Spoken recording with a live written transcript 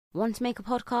Want to make a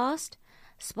podcast?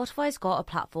 Spotify's got a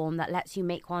platform that lets you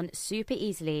make one super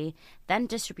easily, then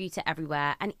distribute it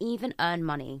everywhere and even earn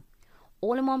money.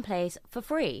 All in one place for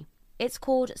free. It's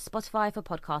called Spotify for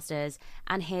Podcasters,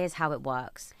 and here's how it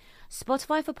works.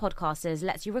 Spotify for Podcasters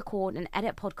lets you record and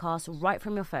edit podcasts right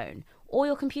from your phone or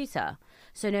your computer.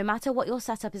 So no matter what your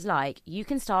setup is like, you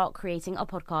can start creating a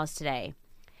podcast today.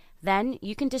 Then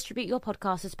you can distribute your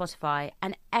podcast to Spotify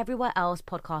and everywhere else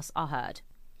podcasts are heard.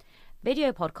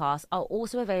 Video podcasts are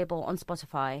also available on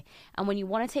Spotify, and when you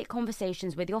want to take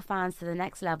conversations with your fans to the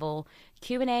next level,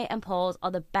 Q&A and polls are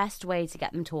the best way to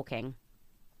get them talking.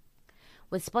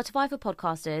 With Spotify for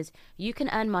Podcasters, you can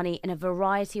earn money in a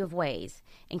variety of ways,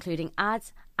 including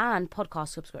ads and podcast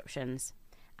subscriptions.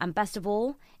 And best of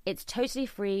all, it's totally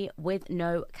free with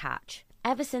no catch.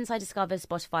 Ever since I discovered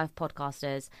Spotify for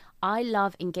Podcasters, I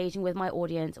love engaging with my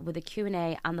audience with the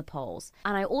Q&A and the polls.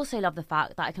 And I also love the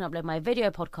fact that I can upload my video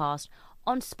podcast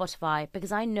onto Spotify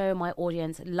because I know my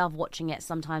audience love watching it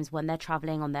sometimes when they're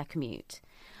traveling on their commute.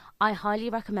 I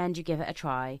highly recommend you give it a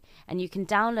try, and you can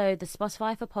download the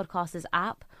Spotify for Podcasters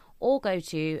app or go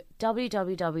to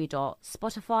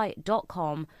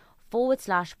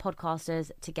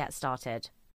www.spotify.com/podcasters to get started.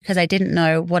 Because I didn't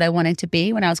know what I wanted to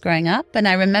be when I was growing up. And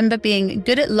I remember being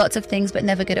good at lots of things, but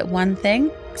never good at one thing.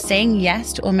 Saying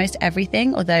yes to almost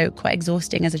everything, although quite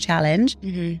exhausting as a challenge,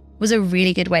 was a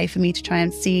really good way for me to try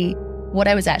and see what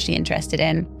I was actually interested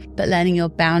in. But learning your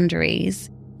boundaries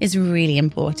is really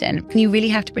important. And you really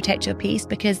have to protect your peace,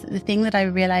 because the thing that I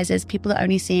realize is people are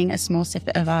only seeing a small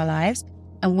snippet of our lives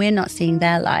and we're not seeing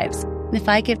their lives. And if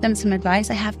I give them some advice,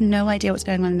 I have no idea what's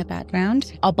going on in the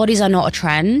background. Our bodies are not a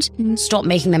trend. Stop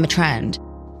making them a trend.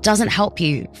 Doesn't help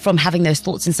you from having those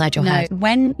thoughts inside your head.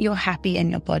 When you're happy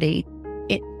in your body,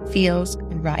 it feels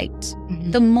right.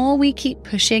 The more we keep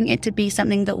pushing it to be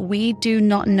something that we do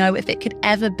not know if it could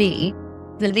ever be,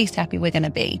 the least happy we're going to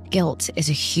be. Guilt is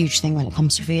a huge thing when it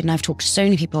comes to food. And I've talked to so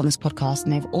many people on this podcast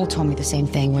and they've all told me the same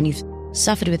thing. When you've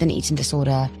suffered with an eating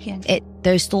disorder,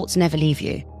 those thoughts never leave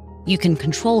you. You can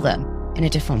control them in a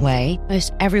different way.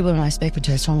 Most everyone I've spoken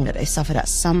to has told me that they suffered at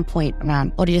some point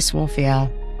around body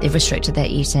dysmorphia. They've restricted their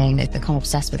eating. They've become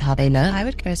obsessed with how they look. I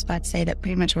would go as far to say that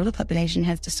pretty much all the population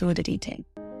has disordered eating.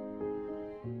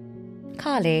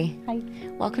 Carly. Hi.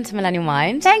 Welcome to Millennial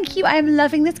Mind. Thank you. I'm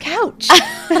loving this couch.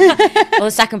 Well,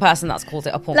 the second person that's called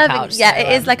it a porn couch. Yeah, so, it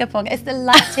is like a porn. It's the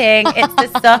lighting. It's the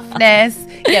softness.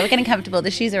 Yeah, we're getting comfortable.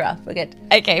 The shoes are off. We're good.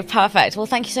 Okay, perfect. Well,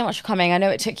 thank you so much for coming. I know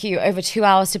it took you over 2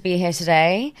 hours to be here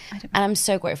today. And I'm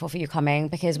so grateful for you coming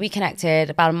because we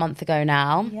connected about a month ago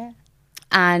now. Yeah.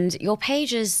 And your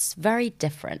page is very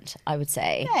different, I would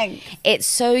say. Thanks. It's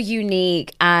so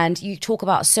unique and you talk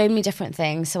about so many different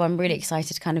things. So I'm really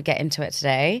excited to kind of get into it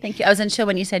today. Thank you. I was unsure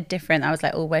when you said different. I was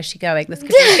like, oh, where's she going? This could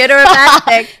be a good or a bad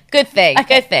thing. Good thing,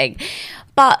 good thing.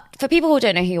 But for people who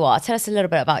don't know who you are, tell us a little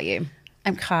bit about you.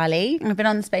 I'm Carly. I've been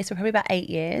on the space for probably about 8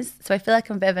 years. So I feel like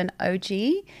I'm a bit of an OG.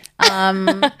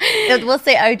 We'll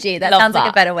say OG. That sounds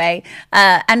like a better way.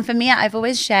 And for me, I've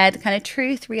always shared kind of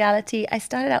truth, reality. I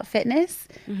started out fitness.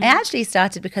 I actually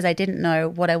started because I didn't know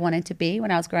what I wanted to be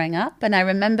when I was growing up. And I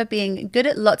remember being good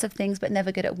at lots of things, but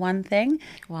never good at one thing.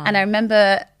 Wow. And I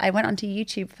remember I went onto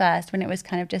YouTube first when it was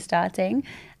kind of just starting.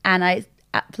 And I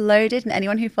uploaded, and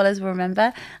anyone who follows will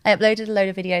remember, I uploaded a load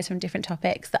of videos from different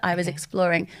topics that I was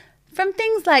exploring. From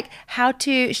things like how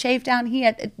to shave down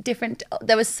here,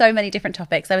 there was so many different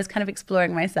topics. I was kind of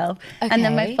exploring myself. Okay. And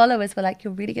then my followers were like,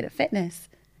 you're really good at fitness.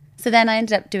 So then I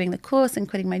ended up doing the course and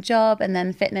quitting my job and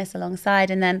then fitness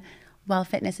alongside. And then while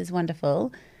fitness is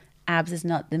wonderful, abs is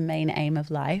not the main aim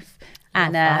of life.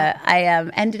 And I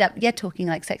ended up, talking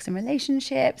like sex and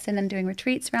relationships and then doing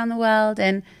retreats around the world.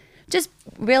 And just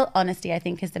real honesty, I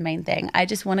think, is the main thing. I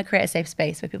just want to create a safe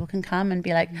space where people can come and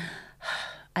be like,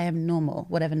 I am normal,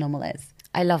 whatever normal is.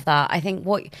 I love that. I think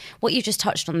what you just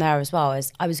touched on there as well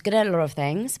is I was good at a lot of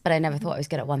things, but I never thought I was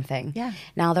good at one thing. Yeah.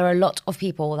 Now, there are a lot of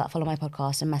people that follow my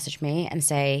podcast and message me and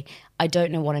say, I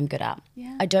don't know what I'm good at.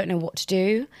 Yeah. I don't know what to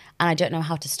do, and I don't know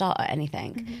how to start at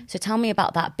anything. So tell me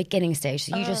about that beginning stage.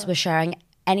 So you just were sharing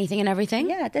anything and everything?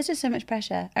 Yeah, there's just so much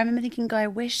pressure. I remember thinking, I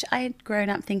wish I had grown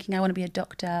up thinking I want to be a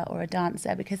doctor or a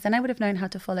dancer, because then I would have known how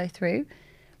to follow through.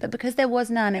 But because there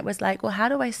was none, it was like, well, how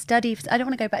do I study? I don't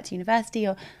want to go back to university,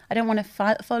 or I don't want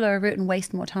to follow a route and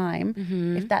waste more time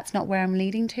if that's not where I'm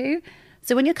leading to.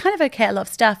 So when you're kind of okay at a lot of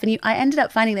stuff, and I ended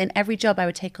up finding that in every job I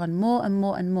would take on more and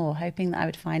more and more, hoping that I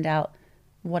would find out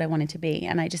what I wanted to be.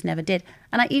 And I just never did.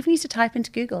 And I even used to type into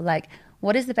Google, like,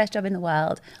 what is the best job in the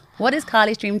world? What is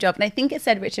Carly's dream job? And I think it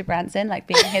said Richard Branson, like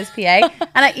being his PA. And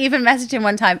I even messaged him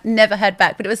one time, never heard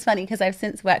back. But it was funny because I've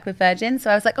since worked with Virgin.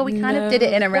 So I was like, oh, we kind of did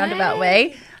it in a roundabout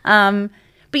way.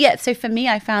 But yeah, so for me,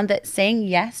 I found that saying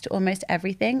yes to almost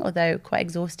everything, although quite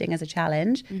exhausting as a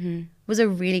challenge, was a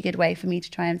really good way for me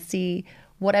to try and see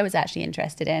what I was actually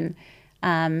interested in.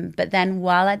 But then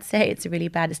while I'd say it's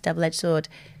it's a double-edged sword,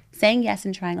 saying yes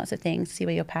and trying lots of things to see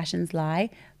where your passions lie,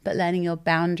 but learning your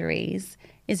boundaries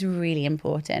is really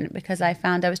important, because I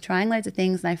found I was trying loads of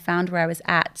things and I found where I was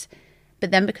at.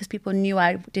 But then because people knew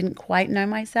I didn't quite know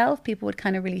myself, people would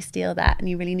kind of really steal that. And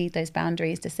you really need those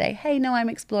boundaries to say, hey, no, I'm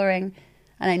exploring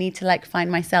and I need to like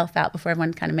find myself out before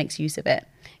everyone kind of makes use of it.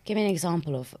 Give me an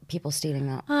example of people stealing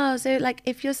that. Oh, so like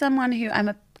if you're someone who, I'm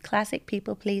a classic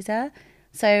people pleaser.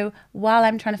 So while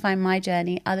I'm trying to find my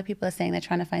journey, other people are saying they're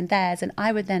trying to find theirs. And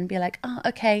I would then be like, oh,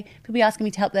 okay, people be asking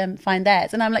me to help them find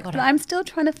theirs. And I'm like, but I'm still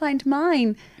trying to find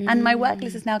mine. And my work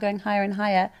list is now going higher and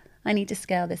higher. I need to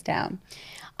scale this down.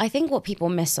 I think what people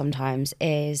miss sometimes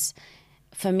is,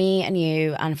 for me and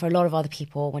you and for a lot of other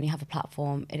people, when you have a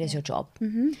platform, it is your job.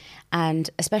 And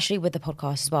especially with the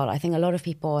podcast as well, I think a lot of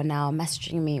people are now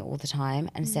messaging me all the time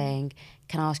and saying,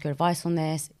 can I ask your advice on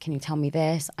this? Can you tell me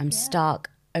this? I'm stuck.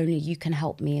 Only you can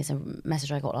help me, is a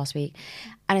message I got last week.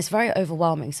 And it's very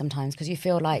overwhelming sometimes, because you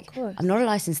feel like, I'm not a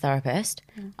licensed therapist.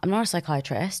 I'm not a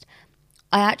psychiatrist.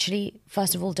 I actually,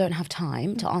 first of all, don't have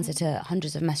time to answer to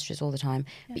hundreds of messages all the time.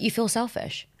 But you feel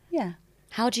selfish. Yeah.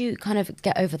 How do you kind of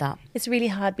get over that? It's really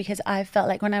hard, because I felt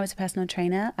like when I was a personal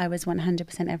trainer, I was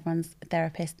 100% everyone's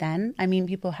therapist then. I mean,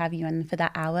 people have you in for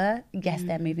that hour. Yes,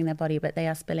 they're moving their body, but they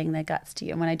are spilling their guts to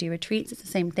you. And when I do retreats, it's the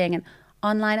same thing. And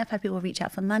online, I've had people reach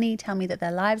out for money, tell me that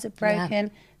their lives are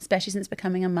broken, especially since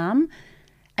becoming a mum.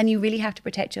 And you really have to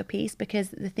protect your peace, because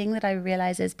the thing that I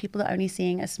realize is people are only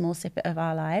seeing a small snippet of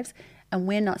our lives and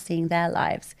we're not seeing their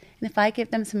lives. And if I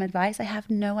give them some advice, I have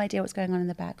no idea what's going on in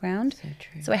the background. So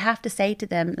true. So I have to say to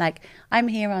them, like, I'm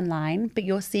here online, but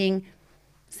you're seeing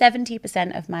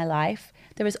 70% of my life.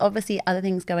 There is obviously other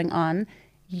things going on.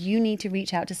 You need to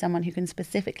reach out to someone who can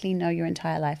specifically know your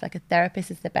entire life. Like a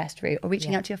therapist is the best route, or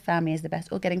reaching out to your family is the best,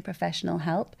 or getting professional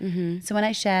help. So when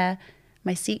I share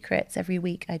my secrets every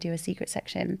week, I do a secret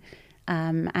section,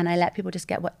 and I let people just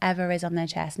get whatever is on their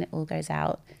chest and it all goes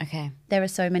out. Okay. There are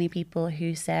so many people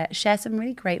who share some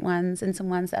really great ones and some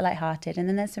ones that are lighthearted, and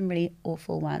then there's some really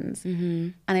awful ones.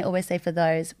 And I always say for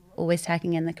those, always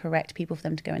tagging in the correct people for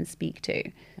them to go and speak to.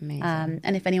 Amazing.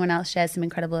 And if anyone else shares some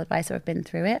incredible advice or have been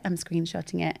through it, I'm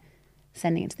screenshotting it,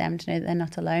 sending it to them to know that they're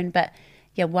not alone. But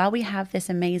yeah, while we have this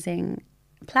amazing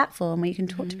platform where you can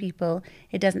talk to people,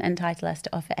 it doesn't entitle us to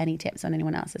offer any tips on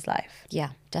anyone else's life.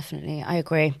 Yeah, definitely. I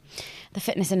agree. The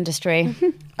fitness industry,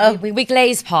 we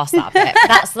glaze past that bit.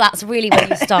 That's really where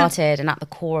you started and at the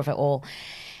core of it all.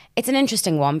 It's an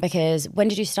interesting one, because when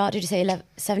did you start? Did you say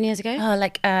 7 years ago?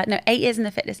 Oh, no, 8 years in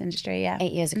the fitness industry, yeah.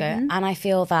 8 years ago. And I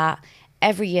feel that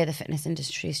every year the fitness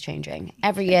industry is changing.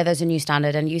 Every year there's a new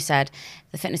standard. And you said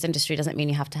the fitness industry doesn't mean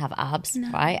you have to have abs,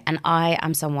 right? And I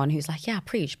am someone who's like, yeah,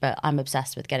 preach, but I'm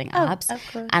obsessed with getting abs. Of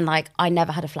course. And like, I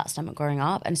never had a flat stomach growing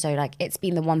up. And so like, it's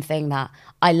been the one thing that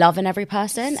I love in every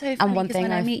person. So funny, and one thing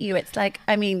when I meet you, it's like,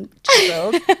 I mean,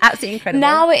 chiseled, absolutely incredible.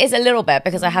 Now it is a little bit,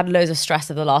 because I had loads of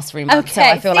stress over the last 3 months. Okay. So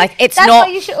I feel like it's that's not. That's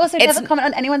why you should also never comment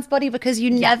on anyone's body, because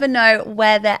you never know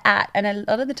where they're at. And a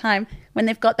lot of the time when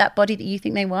they've got that body that you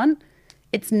think they want,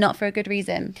 it's not for a good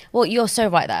reason. Well, you're so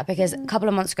right there, because a couple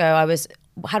of months ago I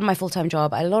had my full-time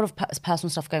job. I had a lot of personal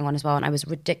stuff going on as well, and I was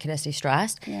ridiculously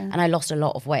stressed, and I lost a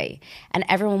lot of weight. And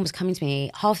everyone was coming to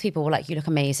me. Half the people were like, you look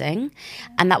amazing.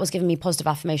 And that was giving me positive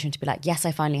affirmation to be like, yes,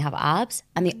 I finally have abs.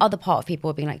 And the other part of people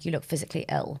were being like, you look physically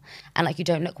ill, and like, you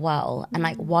don't look well, and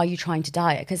like, why are you trying to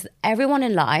diet? Because everyone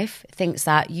in life thinks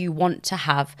that you want to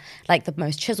have like the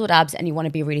most chiseled abs and you want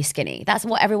to be really skinny. That's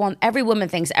what every woman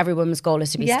thinks. Every woman's goal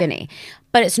is to be skinny.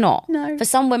 But it's not. No. For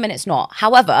some women, it's not.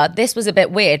 However, this was a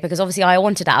bit weird, because obviously I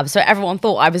wanted abs, so everyone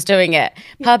thought I was doing it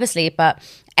purposely. But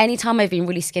anytime I've been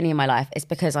really skinny in my life, it's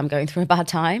because I'm going through a bad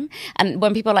time. And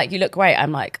when people are like, you look great,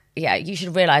 I'm like, yeah, you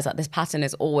should realize that this pattern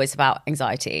is always about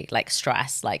anxiety, like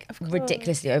stress, like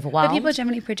ridiculously overwhelmed. But people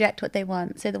generally project what they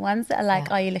want. So the ones that are like,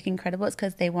 oh, you look incredible, it's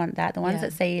because they want that. The ones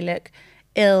that say you look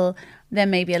ill, there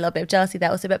may be a little bit of jealousy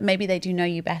there also, but maybe they do know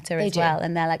you better as well,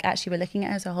 and they're like, actually, we're looking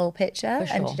at her as a whole picture,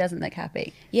 and she doesn't look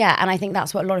happy. Yeah, and I think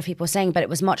that's what a lot of people are saying, but it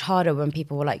was much harder when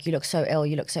people were like, you look so ill,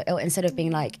 instead of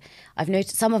being like, I've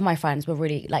noticed some of my friends were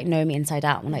really like, know me inside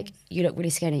out, and like, you look really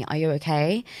skinny, are you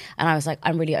okay? And I was like,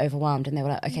 I'm really overwhelmed, and they were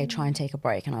like, okay, try and take a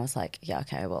break. And I was like, yeah,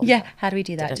 okay, well. Yeah, how do we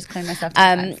do that? Just clone myself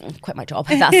quit my job.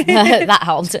 That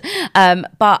helped.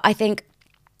 But I think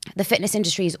the fitness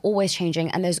industry is always changing,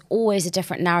 and there's always a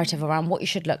different narrative around what you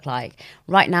should look like.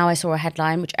 Right now I saw a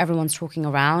headline which everyone's talking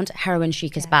around, heroin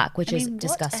chic is back, which is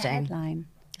disgusting. What's a headline?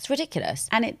 It's ridiculous.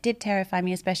 And it did terrify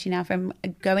me, especially now from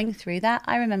going through that.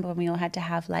 I remember when we all had to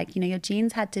have like, your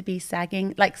jeans had to be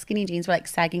sagging, like skinny jeans were like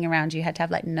sagging around you. You had to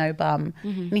have like no bum.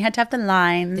 And you had to have the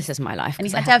lines. This is my life. And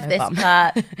you had to have this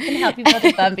part. Can help you build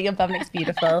a bum, but your bum looks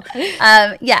beautiful.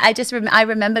 I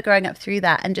remember growing up through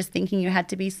that and just thinking you had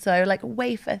to be so like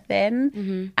wafer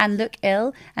thin and look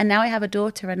ill. And now I have a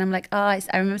daughter and I'm like, I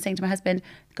remember saying to my husband,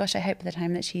 gosh, I hope by the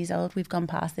time that she's old, we've gone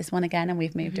past this one again and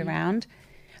we've moved around.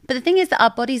 But the thing is that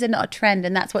our bodies are not a trend,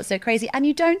 and that's what's so crazy. And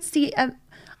you don't see,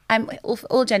 I'm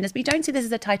all genders, but you don't see this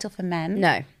as a title for men.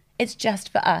 No. It's just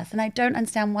for us. And I don't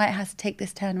understand why it has to take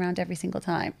this turnaround every single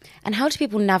time. And how do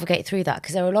people navigate through that?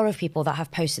 Because there are a lot of people that have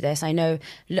posted this. I know,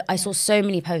 I saw so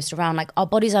many posts around like, our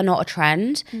bodies are not a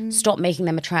trend. Stop making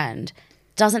them a trend.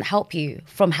 Doesn't help you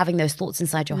from having those thoughts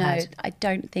inside your head. No, I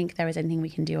don't think there is anything we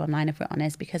can do online if we're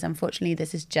honest, because unfortunately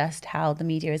this is just how the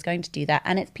media is going to do that.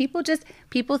 And it's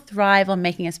people thrive on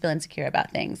making us feel insecure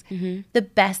about things. The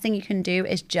best thing you can do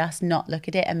is just not look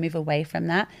at it and move away from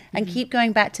that and keep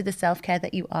going back to the self-care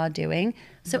that you are doing.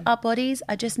 So our bodies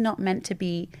are just not meant to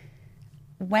be,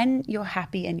 when you're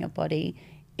happy in your body,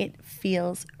 it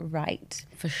feels right.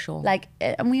 For sure. Like,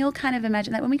 and we all kind of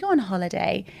imagine that when we go on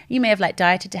holiday, you may have like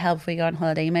dieted to hell before you go on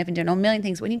holiday. You may have been doing a million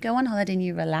things. When you go on holiday and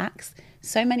you relax,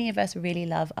 so many of us really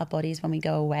love our bodies when we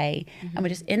go away and we're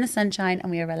just in the sunshine and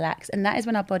we are relaxed. And that is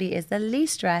when our body is the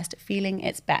least stressed, feeling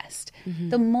its best.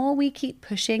 The more we keep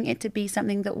pushing it to be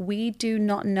something that we do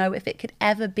not know if it could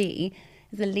ever be,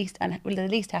 the least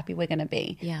happy we're going to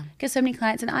be. Yeah. Because so many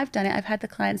clients, and I've done it, I've had the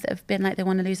clients that have been like, they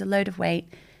want to lose a load of weight.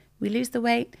 We lose the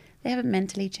weight, they haven't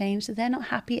mentally changed, so they're not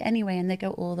happy anyway, and they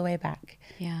go all the way back.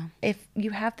 Yeah. If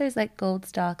you have those like gold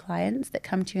star clients that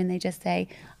come to you and they just say,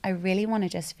 I really want to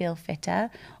just feel fitter,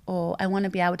 or I want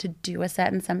to be able to do a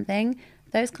certain something,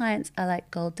 those clients are like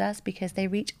gold dust because they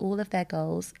reach all of their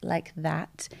goals like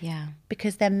that. Yeah.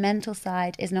 Because their mental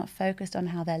side is not focused on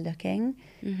how they're looking.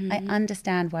 I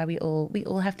understand why we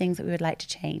all have things that we would like to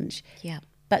change. Yeah.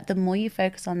 But the more you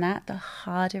focus on that, the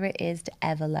harder it is to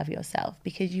ever love yourself,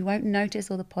 because you won't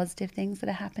notice all the positive things that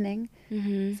are happening.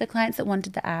 So clients that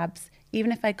wanted the abs,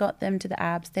 even if I got them to the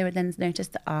abs, they would then notice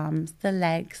the arms, the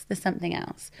legs, the something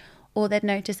else. Or they'd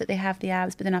notice that they have the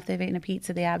abs, but then after they've eaten a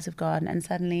pizza, the abs have gone. And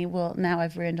suddenly, well, now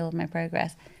I've ruined all of my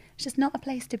progress. It's just not a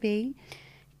place to be.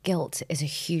 Guilt is a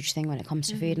huge thing when it comes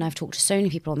to food, and I've talked to so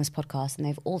many people on this podcast and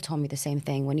they've all told me the same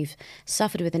thing. When you've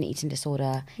suffered with an eating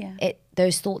disorder,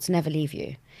 those thoughts never leave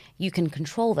you. You can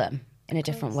control them in a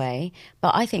different way,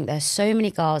 but I think there's so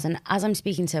many girls, and as I'm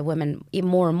speaking to women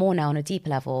more and more now on a deeper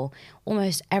level,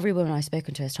 almost every woman I've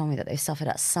spoken to has told me that they've suffered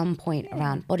at some point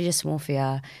around body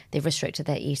dysmorphia. They've restricted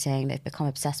their eating, they've become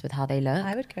obsessed with how they look.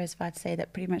 I would go as far to say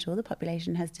that pretty much all the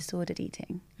population has disordered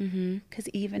eating, because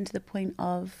even to the point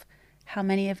of how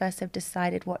many of us have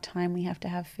decided what time we have to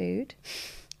have food.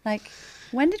 Like,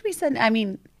 when did we send, I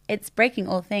mean, it's breaking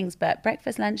all things, but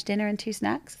breakfast, lunch, dinner, and 2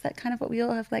 snacks, is that kind of what we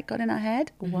all have like got in our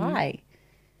head? Why?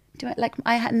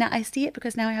 I see it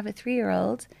because now I have a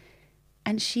 3-year-old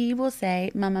and she will say,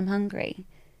 Mum, I'm hungry.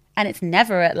 And it's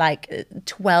never at like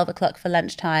 12 o'clock for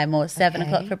lunchtime or 7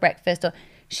 o'clock for breakfast. Or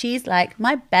she's like,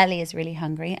 my belly is really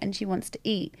hungry and she wants to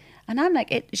eat. And I'm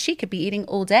like, she could be eating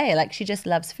all day. Like, she just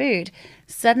loves food.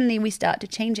 Suddenly we start to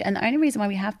change it. And the only reason why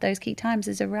we have those key times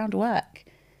is around work.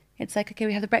 It's like, okay,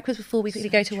 we have the breakfast before we quickly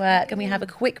go to work, and we have a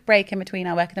quick break in between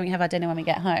our work, and then we have our dinner when we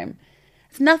get home.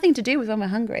 It's nothing to do with when we're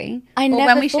hungry or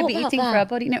when we should be eating for our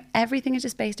body. No, everything is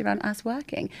just based around us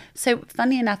working. So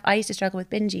funny enough, I used to struggle with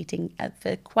binge eating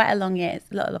for quite a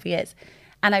lot of years.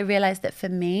 And I realized that for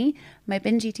me, my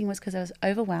binge eating was because I was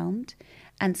overwhelmed.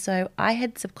 And so I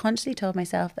had subconsciously told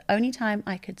myself the only time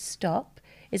I could stop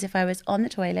is if I was on the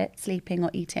toilet, sleeping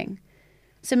or eating.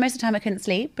 So most of the time I couldn't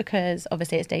sleep because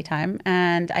obviously it's daytime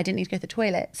and I didn't need to go to the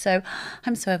toilet. So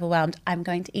I'm so overwhelmed. I'm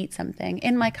going to eat something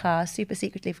in my car super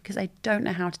secretly because I don't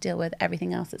know how to deal with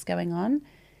everything else that's going on.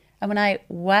 And when I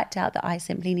worked out that I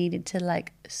simply needed to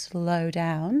like slow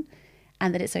down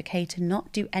and that it's okay to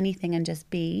not do anything and just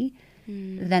be,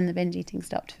 then the binge eating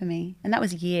stopped for me. And that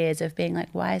was years of being like,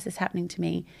 why is this happening to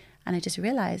me? And I just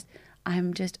realized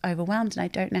I'm just overwhelmed and I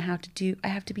don't know how to do, I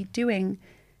have to be doing.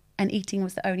 And eating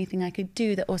was the only thing I could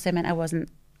do that also meant I wasn't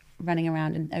running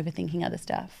around and overthinking other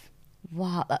stuff.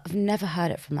 Wow, I've never heard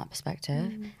it from that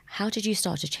perspective. How did you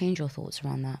start to change your thoughts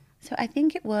around that? So I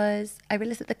think I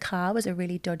realized that the car was a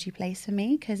really dodgy place for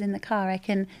me, because in the car I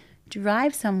can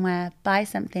drive somewhere, buy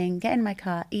something, get in my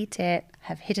car, eat it,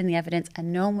 have hidden the evidence,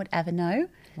 and no one would ever know.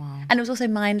 Wow. And it was also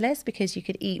mindless because you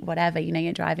could eat whatever,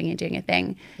 you're driving, you're doing a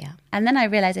thing. Yeah. And then I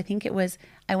realized,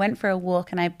 I went for a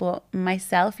walk and I bought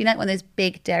myself, one of those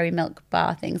big dairy milk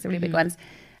bar things, the really big ones.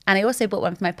 And I also bought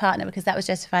one for my partner because that was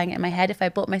justifying it in my head. If I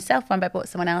bought myself one, but I bought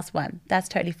someone else one, that's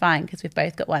totally fine because we've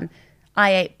both got one.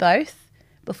 I ate both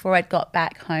before I'd got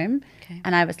back home. Okay.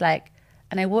 And I was like,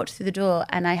 and I walked through the door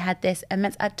and I had this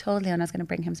immense, I told Leon I was going to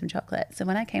bring him some chocolate. So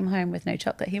when I came home with no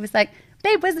chocolate, he was like,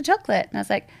 babe, where's the chocolate? And I was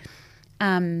like,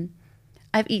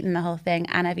 I've eaten the whole thing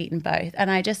and I've eaten both. And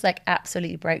I just like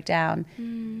absolutely broke down.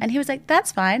 And he was like,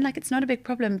 that's fine. Like, it's not a big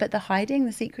problem. But the hiding,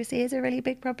 the secrecy is a really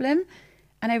big problem.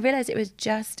 And I realized it was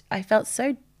just, I felt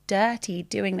so dirty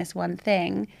doing this one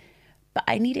thing, but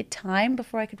I needed time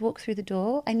before I could walk through the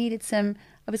door. I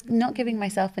was not giving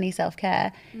myself any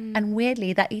self-care. And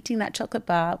weirdly, that eating that chocolate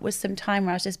bar was some time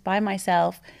where I was just by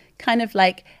myself, kind of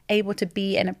like able to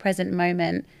be in a present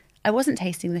moment. I wasn't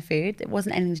tasting the food. It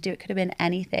wasn't anything to do. It could have been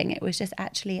anything. It was just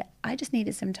actually, I just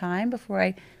needed some time before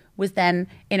I was then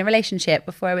in a relationship,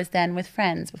 before I was then with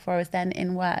friends, before I was then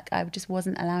in work. I just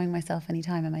wasn't allowing myself any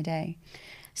time in my day.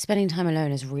 Spending time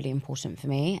alone is really important for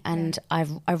me. And I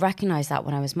recognized that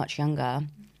when I was much younger.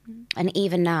 And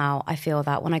even now, I feel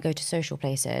that when I go to social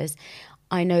places,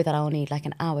 I know that I'll need like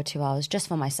an hour, 2 hours just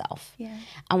for myself. Yeah.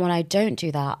 And when I don't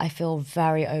do that, I feel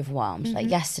very overwhelmed. Like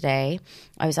yesterday,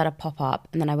 I was at a pop-up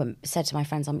and then I said to my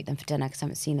friends I'll meet them for dinner because I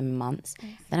haven't seen them in months.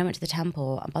 Nice. Then I went to the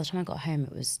temple and by the time I got home,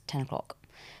 it was 10 o'clock.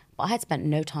 But I had spent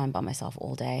no time by myself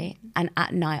all day. And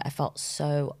at night, I felt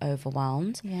so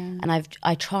overwhelmed. Yeah. And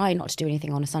I try not to do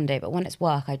anything on a Sunday, but when it's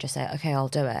work, I just say, okay, I'll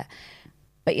do it.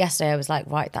 But yesterday I was like,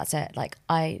 right, that's it. Like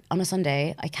on a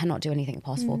Sunday, I cannot do anything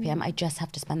past 4 p.m. I just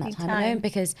have to spend that time alone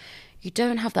because you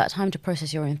don't have that time to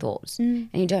process your own thoughts. And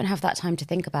you don't have that time to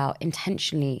think about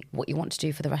intentionally what you want to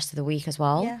do for the rest of the week as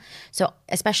well. Yeah. So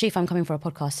especially if I'm coming for a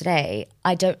podcast today,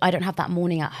 I don't have that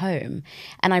morning at home.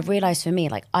 And I've realized for me,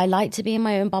 like I like to be in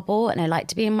my own bubble and I like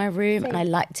to be in my room and I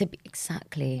like to be,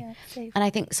 exactly. Yeah, safe. And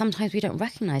I think sometimes we don't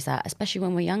recognize that, especially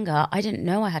when we're younger. I didn't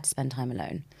know I had to spend time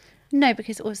alone. No,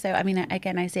 because also, I mean,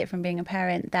 again, I see it from being a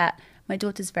parent that my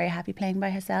daughter's very happy playing by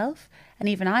herself. And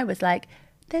even I was like,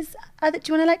 there's other,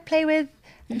 do you want to like play with?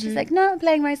 And she's like, no, I'm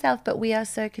playing myself. But we are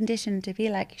so conditioned to be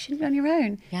like, you shouldn't be on your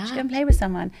own. Yeah. You should go and play with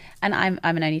someone. And I'm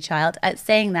an only child.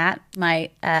 Saying that,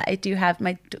 I do have,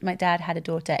 my dad had a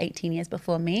daughter 18 years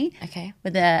before me. Okay.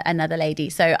 With another lady.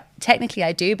 So technically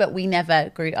I do, but we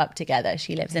never grew up together.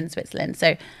 She lives in Switzerland.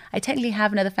 So I technically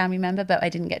have another family member, but I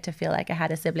didn't get to feel like I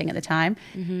had a sibling at the time.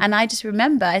 And I just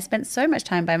remember I spent so much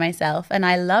time by myself and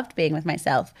I loved being with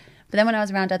myself. But then when I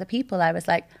was around other people, I was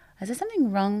like, is there something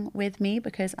wrong with me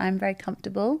because I'm very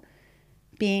comfortable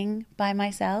being by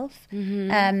myself?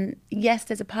 Yes,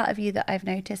 there's a part of you that I've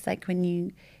noticed, like when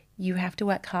you have to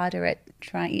work harder at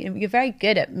trying. You're very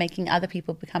good at making other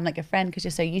people become like a friend because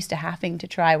you're so used to having to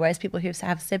try. Whereas people who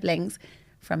have siblings,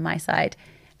 from my side,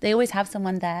 they always have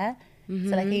someone there.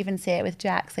 So like I even see it with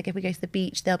Jax. Like if we go to the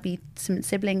beach, there'll be some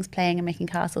siblings playing and making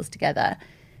castles together.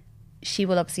 She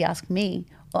will obviously ask me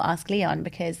or ask Leon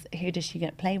because who does she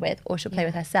get to play with? Or she'll play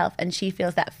with herself. And she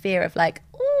feels that fear of like,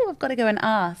 oh, I've got to go and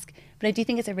ask. But I do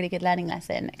think it's a really good learning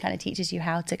lesson. It kind of teaches you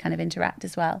how to kind of interact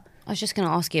as well. I was just going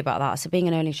to ask you about that. So being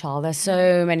an only child, there's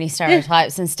so many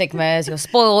stereotypes and stigmas. You're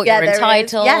spoiled, you're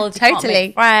entitled, yeah, you totally. can't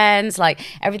make friends, like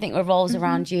everything revolves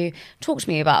around you. Talk to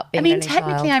me about being an only child. I mean,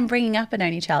 technically I'm bringing up an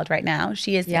only child right now.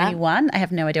 She is the only one. I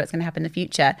have no idea what's going to happen in the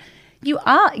future. You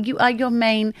are your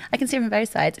main, I can see it from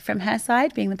both sides. From her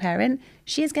side, being the parent,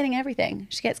 she is getting everything.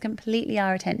 She gets completely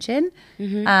our attention.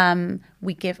 I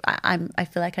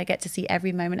feel like I get to see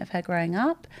every moment of her growing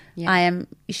up. Yeah.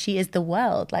 She is the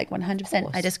world, like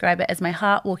 100%. I describe it as my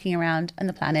heart walking around on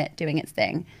the planet doing its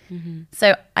thing.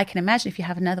 So I can imagine if you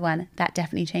have another one, that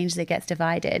definitely changes, it gets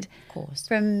divided. Of course.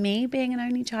 From me being an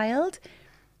only child,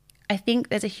 I think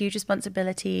there's a huge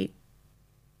responsibility.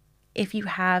 If you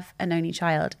have an only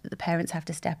child, the parents have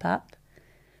to step up.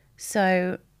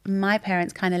 So my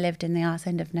parents kind of lived in the arse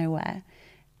end of nowhere.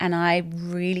 And I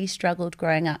really struggled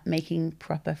growing up making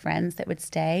proper friends that would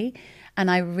stay.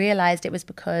 And I realized it was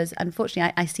because,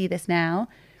 unfortunately, I see this now.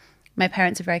 My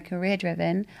parents are very career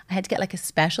driven. I had to get like a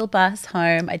special bus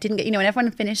home. I didn't get, when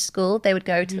everyone finished school, they would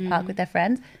go to the park with their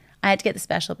friends. I had to get the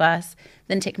special bus,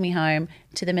 then take me home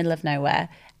to the middle of nowhere.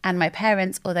 And my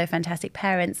parents, although fantastic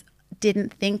parents,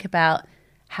 didn't think about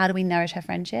how do we nourish her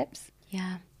friendships.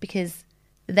 Yeah. Because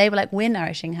they were like, we're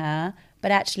nourishing her.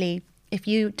 But actually, if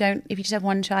you just have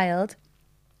one child,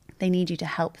 they need you to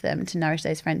help them to nourish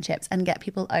those friendships and get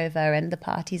people over and the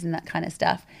parties and that kind of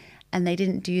stuff. And they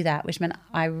didn't do that, which meant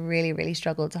I really, really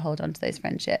struggled to hold on to those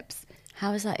friendships.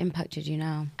 How has that impacted you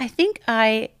now? I think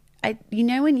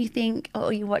when you think,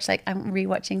 or you watch, like I'm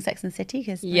rewatching Sex and the City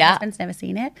because my husband's never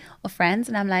seen it, or Friends,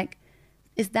 and I'm like,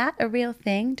 is that a real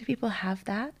thing? Do people have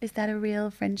that? Is that a real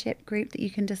friendship group that you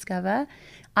can discover?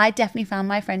 I definitely found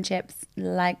my friendships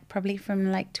like probably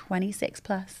from like 26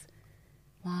 plus.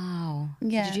 Wow.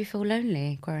 Yeah. So did you feel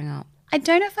lonely growing up? I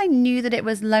don't know if I knew that it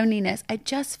was loneliness. I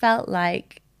just felt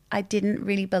like I didn't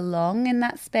really belong in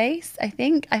that space, I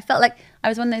think. I felt like I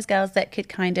was one of those girls that could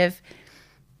kind of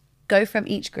go from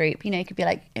each group. You know, it could be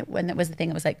like, when it was the thing,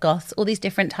 it was like goths, all these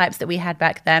different types that we had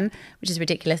back then, which is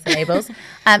ridiculous, the labels.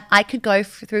 I could go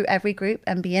through every group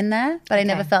and be in there, but I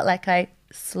never felt like I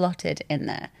slotted in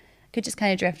there. I could just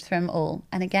kind of drift from all.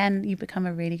 And again, you become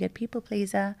a really good people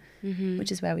pleaser,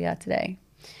 which is where we are today.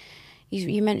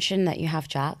 You mentioned that you have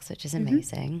Jax, which is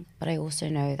amazing, but I also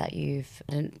know that you've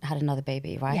had another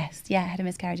baby, right? Yes, yeah, I had a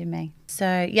miscarriage in May.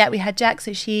 So yeah, we had Jax.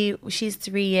 So she's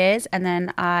 3 years, and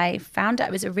then I found out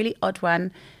it was a really odd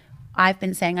one. I've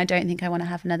been saying I don't think I want to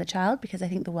have another child because I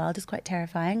think the world is quite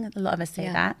terrifying. A lot of us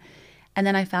say that. And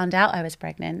then I found out I was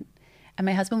pregnant. And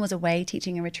my husband was away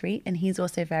teaching a retreat, and he's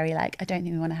also very like, I don't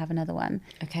think we want to have another one.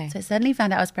 Okay. So I suddenly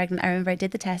found out I was pregnant. I remember I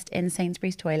did the test in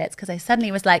Sainsbury's toilets because I suddenly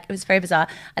was like, it was very bizarre.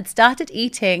 I'd started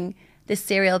eating this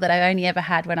cereal that I only ever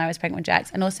had when I was pregnant with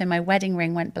Jax. And also my wedding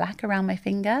ring went black around my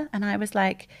finger. And I was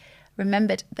like,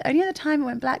 remembered the only other time it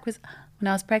went black was when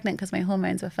I was pregnant because my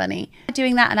hormones were funny.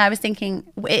 Doing that, and I was thinking,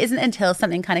 it isn't until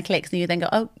something kind of clicks and you then go,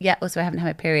 oh, yeah, also I haven't had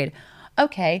my period.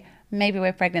 Okay, maybe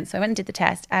we're pregnant. So I went and did the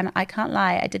test, and I can't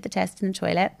lie, I did the test in the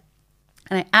toilet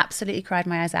and I absolutely cried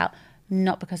my eyes out,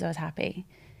 not because I was happy,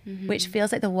 which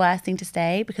feels like the worst thing to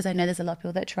say because I know there's a lot of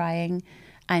people that are trying.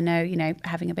 I know, you know,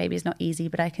 having a baby is not easy,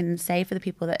 but I can say for the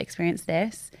people that experience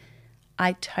this,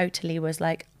 I totally was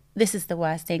like, this is the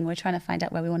worst thing. We're trying to find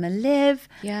out where we want to live.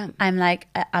 Yeah. I'm like,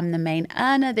 I'm the main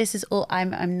earner. This is all,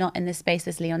 I'm not in this space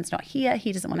as Leon's not here.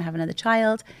 He doesn't want to have another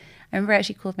child. I remember I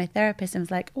actually called my therapist and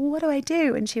was like, oh, what do I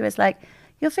do? And she was like,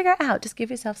 you'll figure it out. Just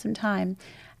give yourself some time.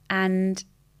 And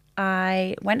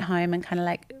I went home and kind of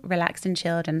like relaxed and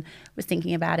chilled and was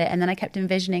thinking about it. And then I kept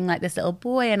envisioning like this little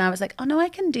boy, and I was like, oh no, I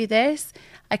can do this.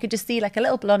 I could just see like a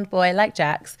little blonde boy like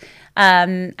Jax.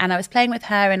 And I was playing with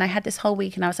her, and I had this whole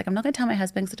week, and I was like, I'm not going to tell my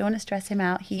husband because I don't want to stress him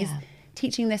out. He's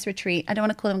teaching this retreat. I don't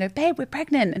want to call him and go, babe, we're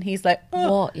pregnant. And he's like,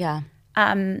 oh. What? Yeah.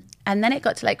 And then it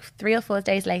got to like 3 or 4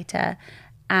 days later,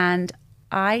 and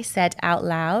I said out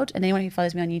loud, and anyone who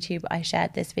follows me on YouTube, I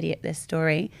shared this video, this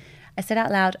story. I said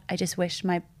out loud, I just wish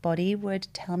my body would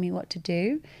tell me what to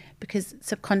do, because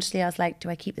subconsciously I was like, do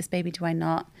I keep this baby? Do I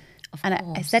not? And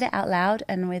I said it out loud,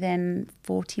 and within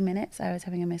 40 minutes I was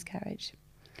having a miscarriage.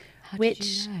 How did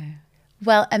you know?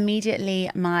 Well, immediately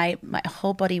my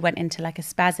whole body went into like a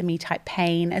spasmy type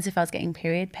pain, as if I was getting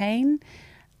period pain.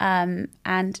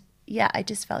 And yeah, I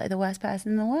just felt like the worst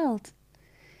person in the world.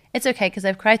 It's okay because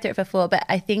I've cried through it before, but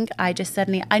I think I just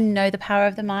suddenly, I know the power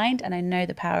of the mind, and I know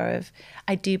the power of,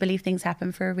 I do believe things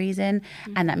happen for a reason,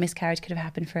 and that miscarriage could have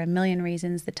happened for a million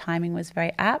reasons. The timing was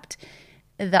very apt.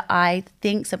 That I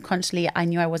think subconsciously I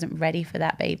knew I wasn't ready for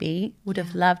that baby, would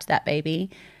have loved that baby.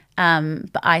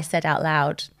 But I said out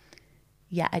loud,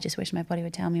 yeah, I just wish my body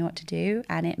would tell me what to do.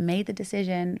 And it made the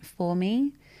decision for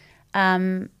me,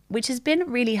 which has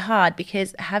been really hard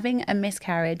because having a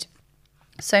miscarriage,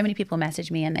 so many people message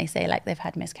me and they say like they've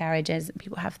had miscarriages.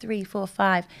 People have 3, 4,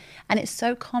 5. And it's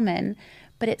so common,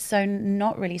 but it's so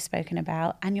not really spoken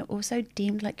about. And you're also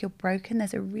deemed like you're broken.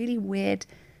 There's a really weird,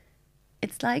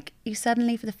 it's like you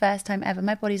suddenly, for the first time ever,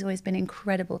 my body's always been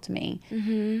incredible to me.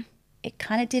 Mm-hmm. It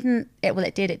kind of didn't,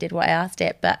 it did what I asked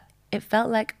it, but it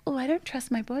felt like, oh, I don't trust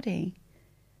my body.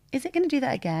 Is it going to do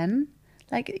that again?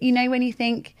 Like, you know, when you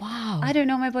think, wow, I don't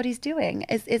know what my body's doing.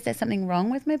 Is there something wrong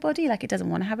with my body? Like it doesn't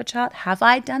want to have a child? Have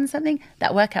I done something?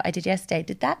 That workout I did yesterday,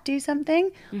 did that do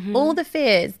something? Mm-hmm. All the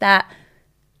fears that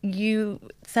you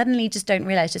suddenly just don't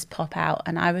realize just pop out.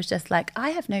 And I was just like,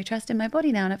 I have no trust in my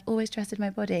body now, and I've always trusted my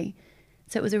body.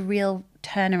 So it was a real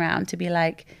turnaround to be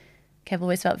like, okay, I've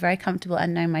always felt very comfortable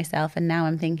and known myself. And now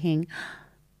I'm thinking,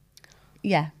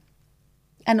 yeah.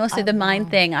 And also the mind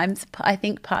thing, I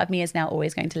think part of me is now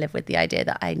always going to live with the idea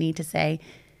that I need to say,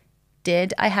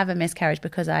 did I have a miscarriage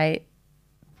because I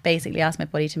basically asked my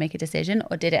body to make a decision,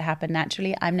 or did it happen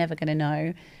naturally? I'm never going to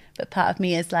know. But part of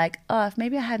me is like, oh, if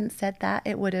maybe I hadn't said that,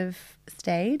 it would have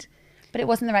stayed. But it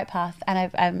wasn't the right path,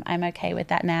 and I'm okay with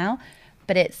that now.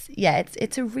 But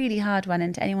it's a really hard one,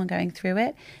 and to anyone going through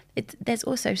it, there's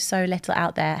also so little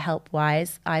out there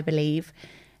help-wise, I believe.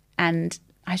 And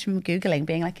I just remember Googling,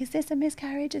 being like, is this a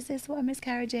miscarriage? Is this what a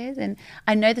miscarriage is? And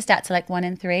I know the stats are like 1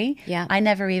 in 3. Yeah. I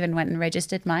never even went and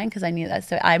registered mine because I knew that.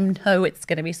 So I know it's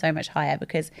going to be so much higher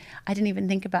because I didn't even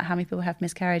think about how many people have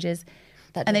miscarriages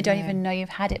and they don't even know you've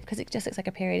had it because it just looks like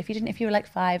a period. If you were like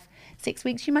 5, 6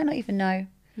 weeks, you might not even know.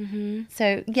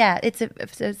 So yeah, it's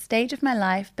a stage of my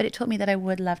life, but it taught me that I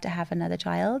would love to have another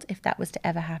child if that was to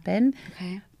ever happen.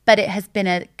 Okay. But it has been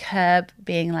a curb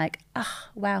being like, oh,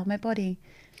 wow, my body.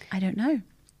 I don't know.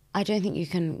 I don't think you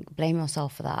can blame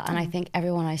yourself for that. And I think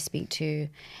everyone I speak to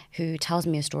who tells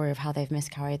me a story of how they've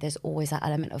miscarried, there's always that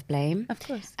element of blame. Of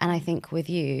course. And I think with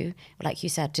you, like you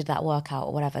said, did that work out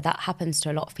or whatever? That happens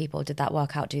to a lot of people. Did that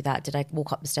work out? Do that? Did I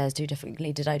walk up the stairs, do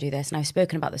differently? Did I do this? And I've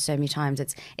spoken about this so many times.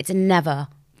 It's never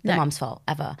the mum's fault,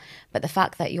 ever. But the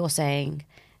fact that you're saying,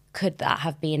 could that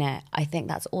have been it? I think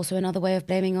that's also another way of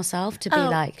blaming yourself, to be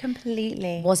like,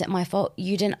 completely. Was it my fault?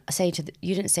 You didn't say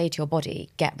to your body,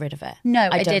 get rid of it. No,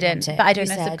 I don't didn't. want it. But I don't You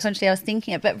know. said- Subconsciously, I was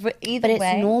thinking it. But either But it's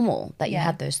way, normal that you Yeah.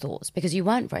 had those thoughts because you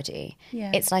weren't ready.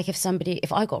 Yeah. It's like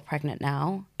if I got pregnant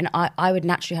now, and I would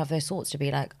naturally have those thoughts to be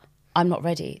like, I'm not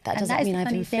ready. That and doesn't that is mean the I've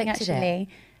funny thing, inflicted it. actually.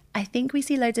 I think we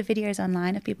see loads of videos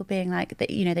online of people being like,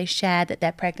 that. You know, they share that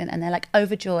they're pregnant and they're like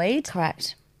overjoyed.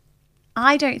 Correct.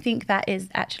 I don't think that is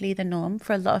actually the norm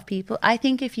for a lot of people. I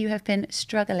think if you have been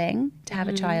struggling to have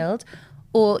a child,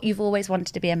 or you've always wanted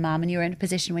to be a mum and you're in a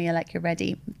position where you're like, you're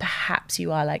ready, perhaps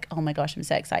you are like, oh my gosh, I'm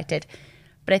so excited.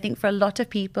 But I think for a lot of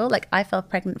people, like I fell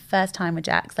pregnant first time with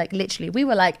Jax, like literally we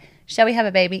were like, shall we have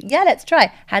a baby? Yeah, let's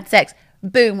try. Had sex.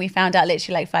 Boom, we found out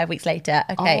literally like 5 weeks later.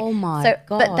 Okay. Oh my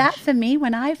But that gosh. for me,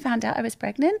 when I found out I was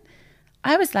pregnant,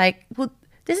 I was like, well,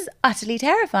 this is utterly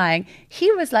terrifying.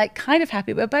 He was like kind of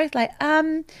happy. We're both like,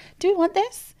 do we want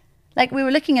this? Like we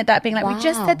were looking at that being like, we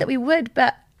just Wow. said that we would,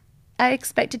 but I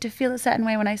expected to feel a certain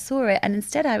way when I saw it. And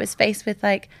instead I was faced with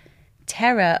like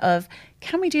terror of,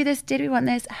 can we do this? Did we want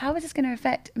this? How is this going to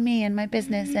affect me and my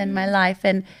business and my life?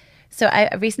 And so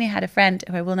I recently had a friend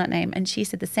who I will not name, and she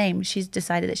said the same. She's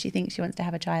decided that she thinks she wants to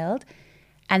have a child.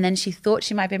 And then she thought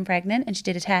she might have been pregnant and she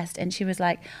did a test and she was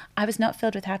like, I was not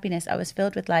filled with happiness. I was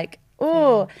filled with like,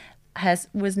 hers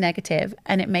was negative,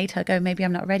 and it made her go, maybe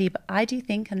I'm not ready. But I do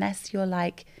think unless you're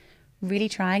like really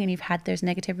trying and you've had those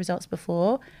negative results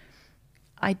before,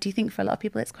 I do think for a lot of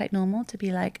people it's quite normal to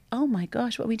be like, oh my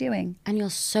gosh, what are we doing? And you're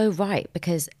so right,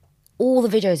 because all the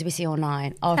videos we see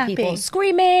online are of Happy. people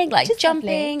screaming, like Which is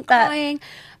jumping, lovely, but- crying.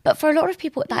 But for a lot of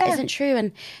people, that Yeah. isn't true.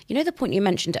 And you know the point you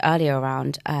mentioned earlier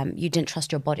around you didn't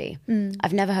trust your body?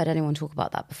 I've never heard anyone talk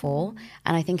about that before.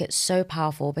 And I think it's so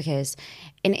powerful because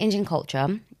in Indian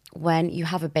culture, when you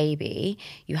have a baby,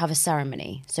 you have a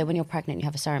ceremony. So when you're pregnant, you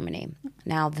have a ceremony.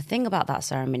 Now, the thing about that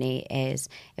ceremony is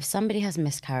if somebody has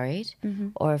miscarried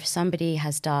or if somebody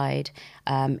has died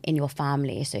in your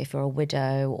family, so if you're a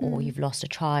widow or you've lost a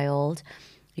child,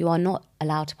 you are not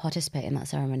allowed to participate in that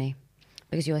ceremony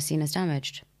because you are seen as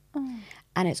damaged.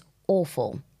 And it's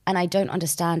awful. And I don't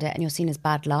understand it. And you're seen as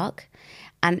bad luck.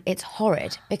 And it's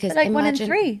horrid because But like imagine,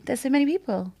 1 in 3, there's so many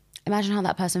people. imagine how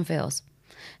that person feels.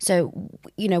 So,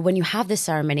 you know, when you have this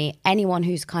ceremony, anyone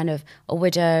who's kind of a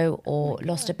widow or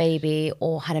lost a baby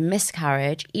or had a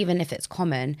miscarriage, even if it's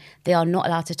common, they are not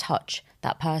allowed to touch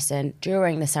that person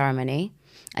during the ceremony,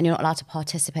 and you're not allowed to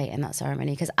participate in that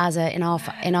ceremony because in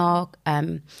our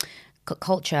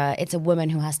culture, it's a woman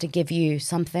who has to give you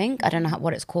something. I don't know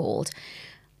what it's called,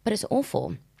 but it's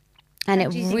awful.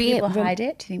 And Do you think people hide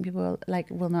it? Do you think people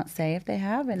will not say if they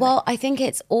have? And well, I think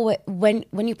it's always when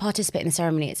you participate in the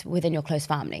ceremony, it's within your close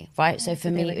family, right? So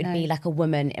for me, would it would be know. like a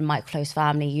woman in my close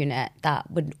family unit that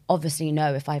would obviously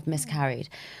know if I've miscarried.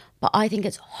 But I think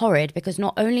it's horrid because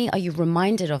not only are you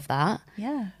reminded of that,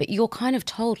 Yeah. but you're kind of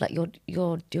told like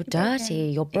you're dirty,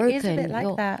 you're broken. It is a bit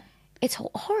like that. It's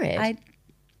horrid. I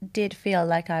did feel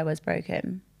like I was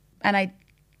broken, and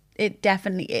it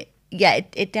definitely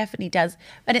does,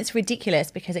 and it's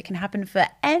ridiculous because it can happen for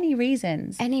any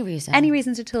reasons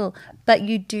at all. But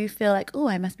you do feel like, oh,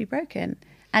 I must be broken,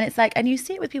 and it's like, and you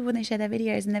see it with people when they share their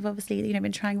videos, and they've obviously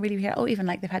been trying really hard, or even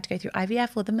like they've had to go through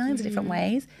IVF or the millions of different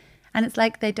ways, and it's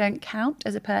like they don't count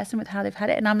as a person with how they've had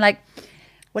it, and I'm like,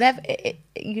 whatever,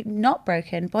 you're not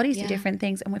broken. Bodies do different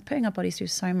things, and we're putting our bodies through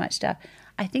so much stuff.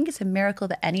 I think it's a miracle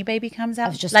that any baby comes out. I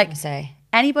was just like going to say.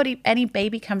 any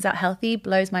baby comes out healthy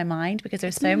blows my mind because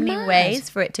there's so many mad. ways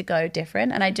for it to go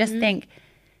different. And I just think,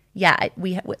 I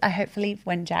hopefully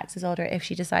when Jax is older, if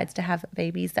she decides to have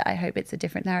babies, that I hope it's a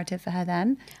different narrative for her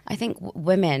then. I think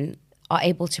women are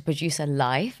able to produce a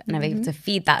life and are able to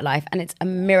feed that life, and it's a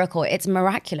miracle. It's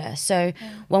miraculous. So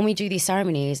when we do these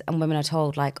ceremonies and women are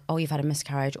told like, oh, you've had a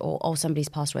miscarriage, or oh, somebody's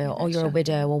passed away, or oh, you're a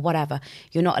widow, or whatever,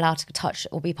 you're not allowed to touch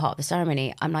or be part of the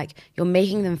ceremony. I'm like, you're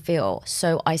making them feel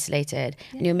so isolated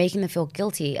and you're making them feel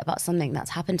guilty about something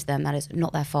that's happened to them that is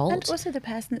not their fault. And also the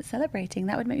person that's celebrating,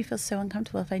 that would make me feel so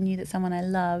uncomfortable if I knew that someone I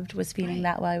loved was feeling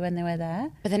that way when they were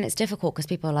there. But then it's difficult because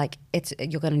people are like,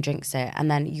 you're going to jinx it, and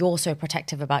then you're so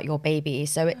protective about your baby baby.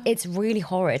 So it's really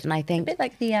horrid. And I think... It's a bit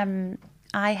like the,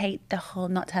 I hate the whole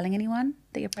not telling anyone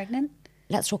that you're pregnant.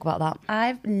 Let's talk about that.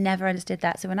 I've never understood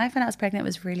that. So when I found out I was pregnant, it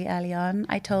was really early on.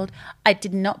 I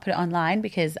did not put it online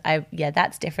because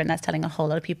that's different. That's telling a whole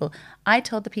lot of people. I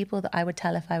told the people that I would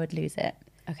tell if I would lose it.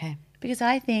 Okay. Because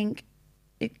I think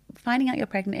finding out you're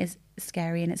pregnant is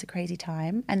scary and it's a crazy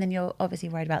time. And then you're obviously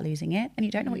worried about losing it and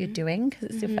you don't know what you're doing because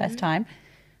it's your first time.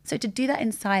 So to do that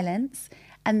in silence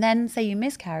and then say you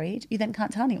miscarried, you then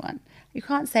can't tell anyone. You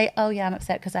can't say, oh yeah, I'm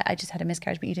upset because I just had a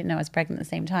miscarriage, but you didn't know I was pregnant at the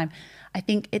same time. I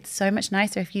think it's so much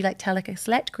nicer if you tell a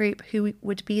select group who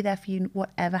would be there for you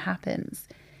whatever happens.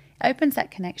 It opens that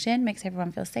connection, makes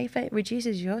everyone feel safer. It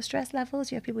reduces your stress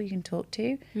levels. You have people you can talk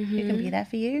to who can be there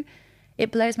for you.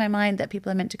 It blows my mind that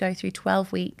people are meant to go through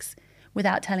 12 weeks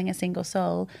without telling a single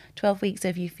soul. 12 weeks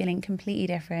of you feeling completely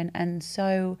different and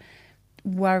so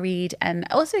worried and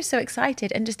also so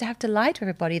excited, and just to have to lie to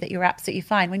everybody that you're absolutely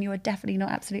fine when you are definitely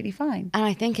not absolutely fine. And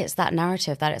I think it's that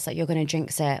narrative that it's like you're going to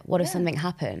jinx it. What if something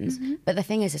happens? But the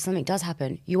thing is, if something does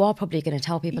happen, you are probably going to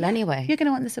tell people anyway. You're going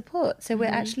to want the support. So we're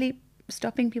actually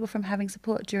stopping people from having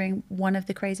support during one of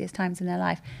the craziest times in their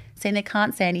life, saying they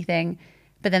can't say anything,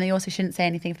 but then they also shouldn't say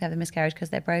anything if they have a miscarriage because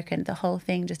they're broken. The whole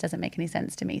thing just doesn't make any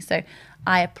sense to me. So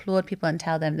I applaud people and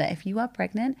tell them that if you are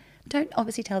pregnant, don't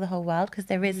obviously tell the whole world, because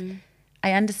there is...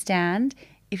 I understand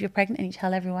if you're pregnant and you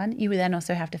tell everyone, you would then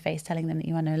also have to face telling them that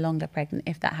you are no longer pregnant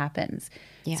if that happens.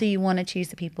 Yeah. So you want to choose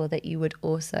the people that you would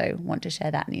also want to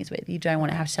share that news with. You don't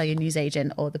want to have to tell your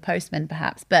newsagent or the postman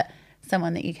perhaps, but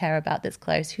someone that you care about that's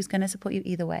close, who's going to support you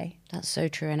either way. That's so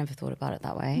true. I never thought about it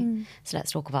that way. So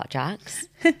let's talk about Jax.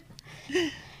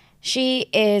 She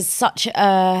is such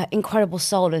an incredible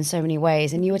soul in so many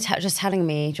ways. And you were just telling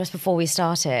me just before we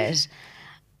started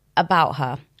about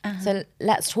her. So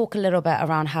let's talk a little bit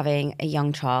around having a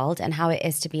young child and how it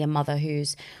is to be a mother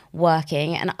who's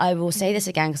working. And I will say this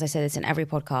again, because I say this in every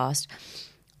podcast.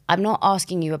 I'm not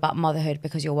asking you about motherhood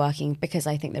because you're working, because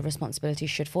I think the responsibility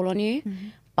should fall on you.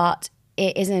 But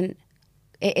it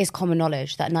is common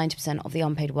knowledge that 90% of the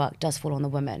unpaid work does fall on the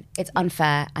women. It's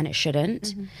unfair and it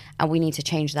shouldn't. And we need to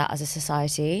change that as a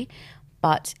society.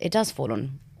 But it does fall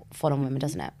on women,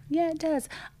 doesn't it? Yeah, it does.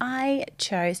 I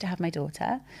chose to have my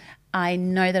daughter. I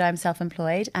know that I'm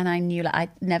self-employed, and I knew I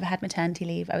never had maternity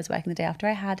leave. I was working the day after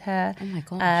I had her. Oh my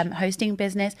gosh. Hosting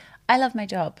business. I love my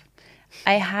job.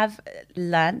 I have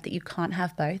learned that you can't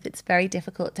have both. It's very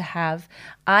difficult to have.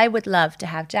 I would love to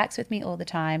have Jax with me all the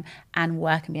time and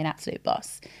work and be an absolute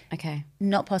boss. Okay.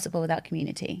 Not possible without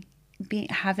community.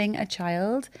 Having a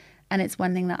child, and it's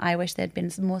one thing that I wish there'd been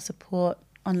some more support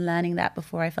on learning that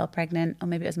before I fell pregnant, or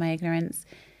maybe it was my ignorance.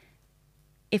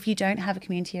 If you don't have a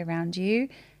community around you,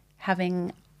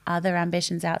 having other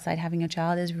ambitions outside having a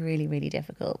child is really, really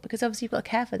difficult, because obviously you've got to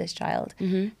care for this child.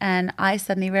 And I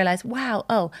suddenly realized, wow,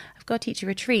 I've got to teach a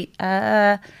retreat.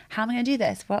 How am I going to do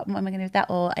this? What am I going to do with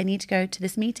that? Or I need to go to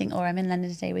this meeting, or I'm in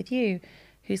London today with you.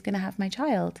 Who's going to have my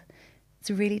child? It's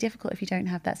really difficult if you don't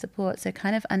have that support. So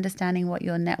kind of understanding what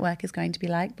your network is going to be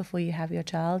like before you have your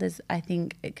child is, I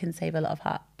think it can save a lot of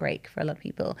heartbreak for a lot of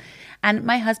people. And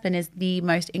my husband is the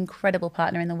most incredible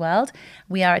partner in the world.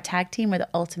 We are a tag team. We're the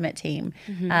ultimate team.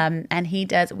 And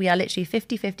we are literally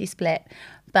 50-50 split,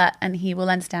 and he will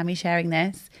understand me sharing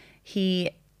this. He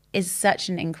is such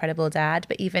an incredible dad.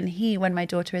 But even he, when my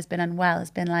daughter has been unwell, has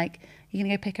been like, you're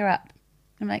going to go pick her up?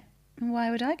 I'm like,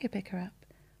 why would I go pick her up?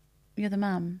 You're the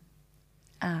mum.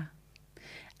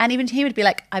 And even he would be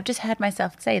like, I've just heard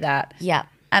myself say that. Yeah.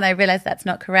 And I realized that's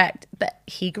not correct. But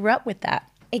he grew up with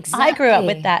that. Exactly. I grew up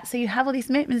with that. So you have all these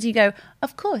moments, you go,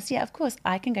 of course,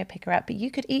 I can go pick her up. But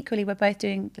you could equally, we're both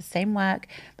doing the same work.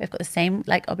 We've got the same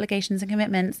obligations and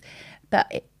commitments. But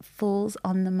it falls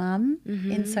on the mum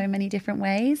in so many different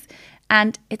ways.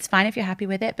 And it's fine if you're happy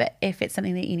with it. But if it's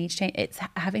something that you need to change, it's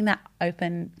having that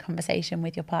open conversation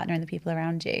with your partner and the people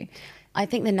around you. I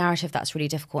think the narrative that's really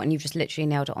difficult, and you've just literally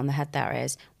nailed it on the head there,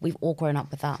 is we've all grown up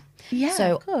with that. Yeah,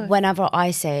 so of course. Whenever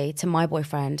I say to my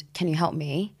boyfriend, can you help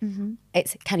me?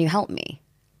 It's, can you help me?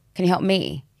 Can you help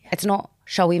me? Yeah. It's not,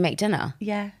 shall we make dinner?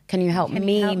 Yeah. Can you help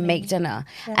me make dinner?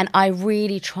 Yeah. And I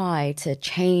really try to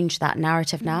change that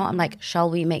narrative now. I'm like, shall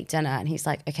we make dinner? And he's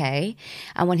like, okay.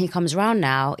 And when he comes around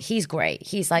now, he's great.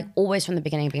 He's like always from the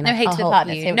beginning being like, no hate to the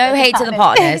partners. No hate to the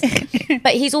partners.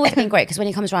 But he's always been great, because when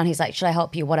he comes around, he's like, should I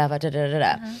help you? Whatever,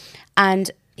 And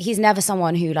he's never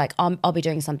someone who I'll be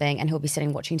doing something and he'll be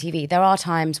sitting watching TV. There are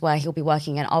times where he'll be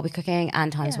working and I'll be cooking,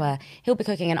 and times where he'll be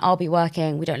cooking and I'll be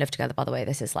working. We don't live together, by the way.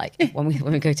 This is when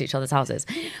we go to each other's houses.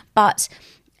 But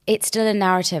it's still a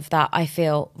narrative that I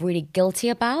feel really guilty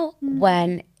about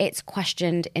when it's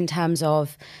questioned in terms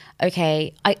of,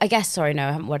 okay, I guess, sorry, no,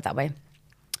 I haven't worded that way.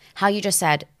 how you just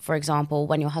said, for example,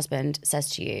 when your husband says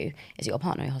to you, is it your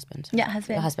partner or your husband? Yeah,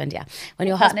 husband. Your husband, yeah. When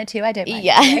your partner too, I don't mind.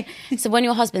 Yeah. So when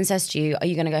your husband says to you, are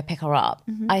you going to go pick her up?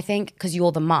 Mm-hmm. I think because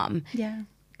you're the mum. Yeah.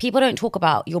 People don't talk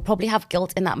about, you'll probably have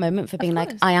guilt in that moment for being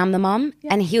like, I am the mum.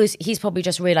 Yeah. And he's probably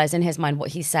just realised in his mind what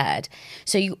he said.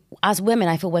 So you, as women,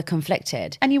 I feel we're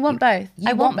conflicted. And you want both.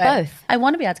 I want both. I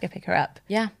want to be able to go pick her up.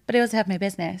 Yeah. But I also have no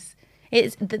business.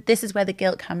 This is where the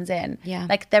guilt comes in. Yeah.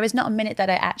 Like there is not a minute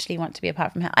that I actually want to be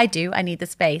apart from her. I do. I need the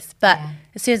space. But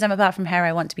as soon as I'm apart from her,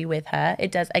 I want to be with her.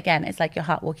 It does. Again, it's like your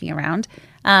heart walking around.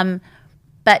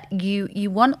 But you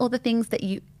want all the things that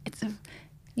you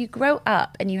grow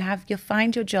up and you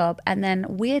find your job, and then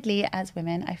weirdly as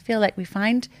women I feel like we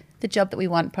find the job that we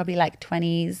want probably like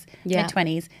 20s,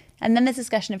 mid-20s, and then there's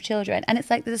discussion of children, and it's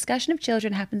like the discussion of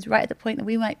children happens right at the point that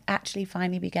we might actually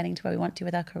finally be getting to where we want to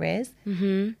with our careers.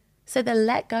 Mm-hmm. So the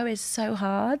let go is so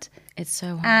hard. It's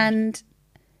so hard. And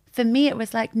for me it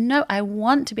was like, no, I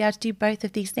want to be able to do both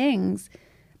of these things,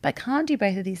 but I can't do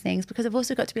both of these things because I've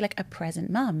also got to be like a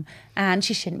present mum, and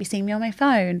she shouldn't be seeing me on my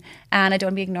phone, and I don't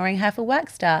want to be ignoring her for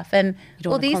work stuff and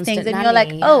all these things. And you're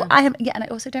like, oh, and I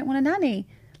also don't want a nanny.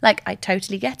 Like, I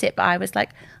totally get it, but I was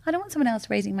like, I don't want someone else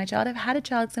raising my child. I've had a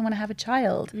child because I want to have a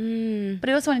child. But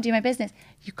I also want to do my business.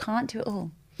 You can't do it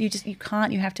all. You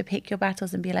can't. You have to pick your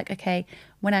battles and be like, okay,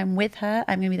 when I'm with her,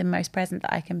 I'm going to be the most present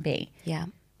that I can be. Yeah.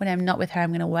 When I'm not with her, I'm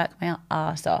going to work my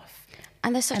arse off.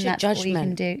 And there's such a judgment. All you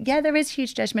can do. Yeah, there is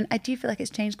huge judgment. I do feel like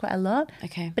it's changed quite a lot.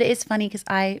 Okay. But it is funny because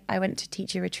I went to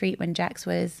teacher retreat when Jax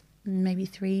was maybe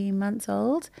 3 months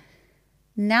old.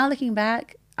 Now looking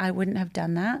back, I wouldn't have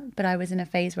done that. But I was in a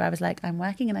phase where I was like, I'm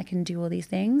working and I can do all these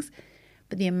things.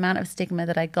 But the amount of stigma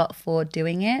that I got for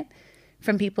doing it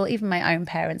from people, even my own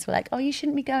parents were like, oh, you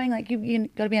shouldn't be going. Like, you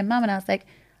got to be a mum. And I was like,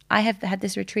 I have had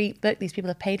this retreat booked. These people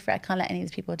have paid for it. I can't let any of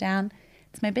these people down.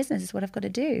 It's my business. It's what I've got to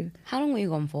do. How long were you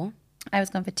gone for? I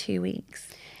was gone for 2 weeks.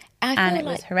 And it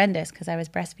was horrendous because I was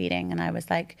breastfeeding, and I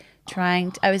was like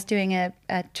I was doing a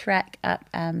trek up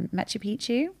Machu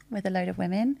Picchu with a load of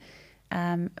women,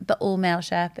 but all male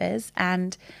Sherpas.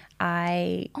 And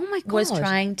I was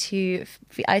trying to,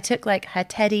 I took like her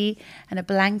teddy and a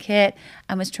blanket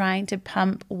and was trying to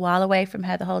pump while away from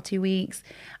her the whole 2 weeks.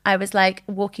 I was like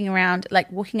walking around,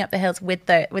 like walking up the hills with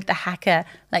the hacker,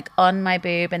 like on my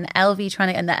boob, and the LV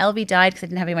and the LV died because I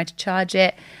didn't have anywhere to charge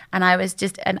it. And I was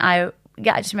just, I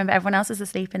just remember everyone else was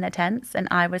asleep in their tents, and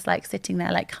I was like sitting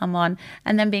there like, come on,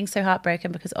 and then being so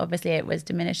heartbroken because obviously it was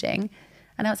diminishing.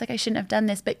 And I was like, I shouldn't have done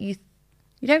this, but you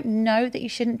don't know that you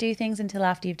shouldn't do things until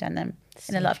after you've done them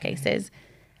in a lot of cases.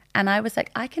 And I was like,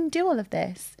 I can do all of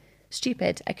this.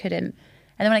 Stupid, I couldn't.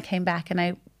 And then when I came back and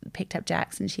I picked up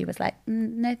Jax, and she was like,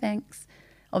 no thanks.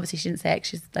 Obviously she didn't say it,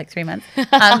 she's like 3 months.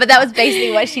 But that was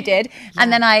basically what she did. Yeah.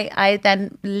 And then I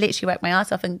then literally worked my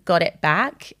ass off and got it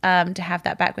back to have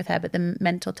that back with her. But the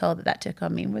mental toll that took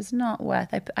on me was not worth.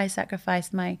 I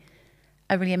sacrificed a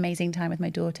really amazing time with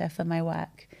my daughter for my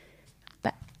work.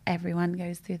 Everyone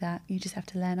goes through that. You just have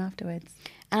to learn afterwards.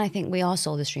 And I think we are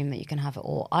sold this dream that you can have it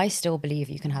all. I still believe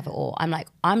you can have it all. I'm like,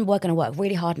 I'm going to work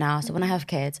really hard now. So when I have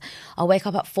kids, I'll wake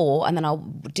up at 4 and then I'll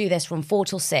do this from 4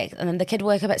 till 6. And then the kid will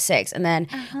wake up at 6 and then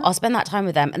I'll spend that time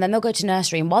with them. And then they'll go to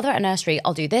nursery. And while they're at nursery,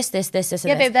 I'll do this, and this.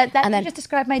 Babe, and then, you just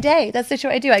described my day. That's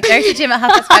literally what I do. I go to the gym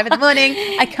at 5:30 in the morning.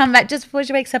 I come back just before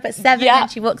she wakes up at 7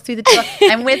 and she walks through the door.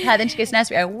 I'm with her. Then she goes to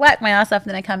nursery. I work my ass off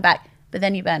and then I come back. But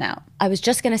then you burn out. I was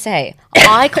just going to say,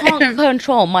 I can't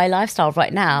control my lifestyle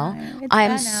right now. I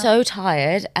am so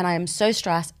tired and I am so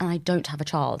stressed and I don't have a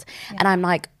child. Yeah. And I'm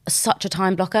like such a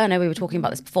time blocker. I know we were talking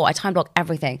about this before. I time block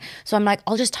everything. So I'm like,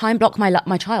 I'll just time block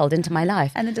my child into my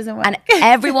life. And it doesn't work. And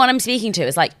everyone I'm speaking to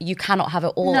is like, you cannot have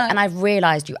it all. No. And I've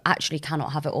realised you actually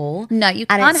cannot have it all. No, you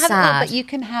can't have it all, but you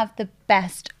can have the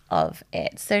best of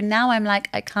it. So now I'm like,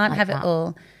 I can't have it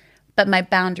all. But my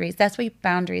boundaries, that's where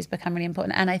boundaries become really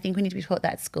important. And I think we need to be taught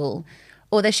that at school.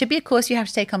 Or there should be a course you have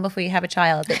to take on before you have a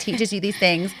child that teaches you these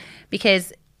things.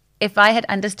 Because if I had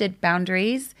understood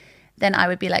boundaries, then I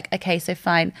would be like, okay, so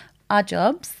fine. Our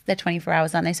jobs, they're 24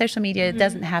 hours, aren't they? Social media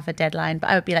doesn't have a deadline. But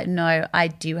I would be like, no, I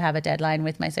do have a deadline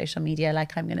with my social media.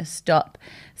 Like, I'm going to stop.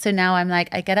 So now I'm like,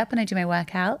 I get up and I do my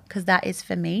workout because that is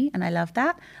for me. And I love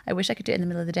that. I wish I could do it in the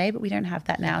middle of the day, but we don't have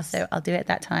that now. So I'll do it at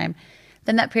that time.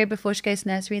 Then that period before she goes to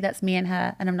nursery, that's me and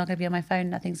her, and I'm not going to be on my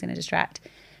phone. Nothing's going to distract.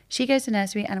 She goes to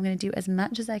nursery, and I'm going to do as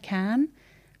much as I can,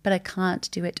 but I can't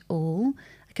do it all.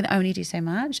 I can only do so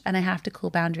much, and I have to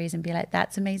call boundaries and be like,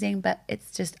 that's amazing, but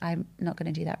it's just, I'm not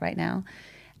going to do that right now.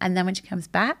 And then when she comes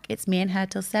back, it's me and her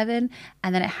till 7,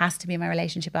 and then it has to be my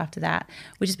relationship after that,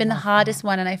 which has been the hardest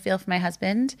one. And I feel for my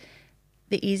husband,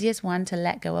 the easiest one to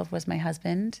let go of was my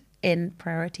husband. in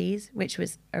priorities, which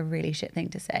was a really shit thing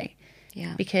to say.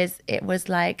 Yeah. Because it was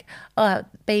like, oh,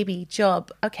 baby,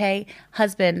 job, okay,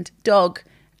 husband, dog.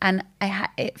 And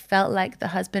it felt like the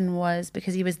husband was,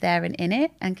 because he was there and in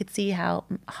it and could see how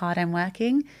hard I'm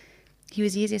working, he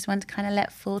was the easiest one to kind of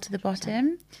let fall to the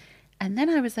bottom. And then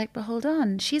I was like, but hold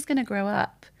on, she's going to grow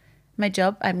up. My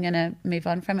job, I'm going to move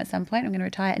on from at some point. I'm going to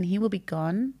retire and he will be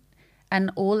gone.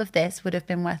 And all of this would have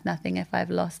been worth nothing if I've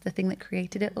lost the thing that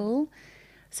created it all.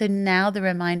 So now the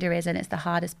reminder is, and it's the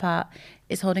hardest part,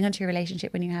 is holding onto your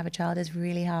relationship when you have a child is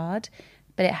really hard,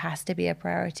 but it has to be a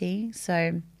priority.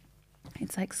 So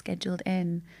it's like scheduled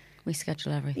in. We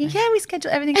schedule everything. Yeah, we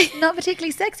schedule everything. It's not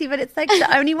particularly sexy, but it's like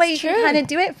the only way you can kind of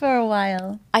do it for a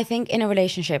while. I think in a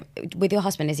relationship with your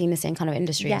husband, is he in the same kind of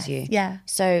industry as you? Yeah.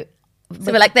 So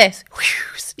we're like this,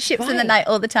 ships in the night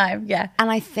all the time. Yeah.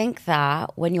 And I think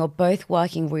that when you're both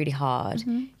working really hard,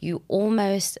 you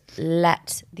almost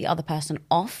let the other person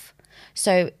off.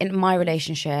 So in my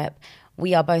relationship,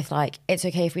 we are both like, it's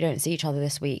okay if we don't see each other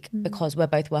this week because we're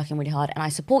both working really hard and I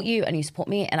support you and you support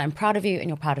me and I'm proud of you and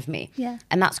you're proud of me. Yeah.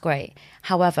 And that's great.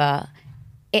 However,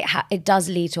 it does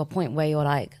lead to a point where you're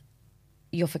like,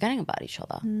 you're forgetting about each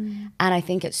other. And I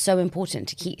think it's so important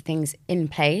to keep things in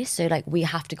place. So like we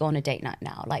have to go on a date night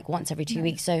now, like once every 2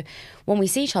 weeks. So when we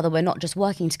see each other, we're not just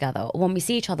working together. Or when we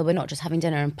see each other, we're not just having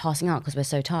dinner and passing out because we're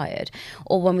so tired.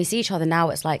 Or when we see each other now,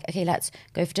 it's like, okay, let's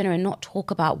go for dinner and not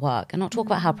talk about work and not talk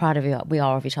about how proud of we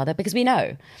are of each other because we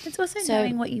know. It's also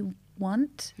knowing what you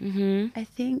want. I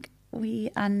think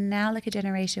we are now like a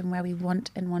generation where we want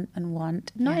and want and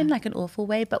want. Not in like an awful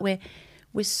way, but we're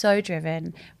so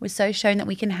driven. We're so shown that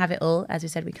we can have it all. As we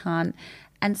said, we can't.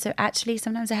 And so actually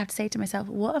sometimes I have to say to myself,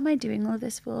 what am I doing all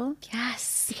this for?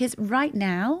 Yes. Because right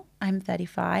now, I'm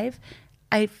 35.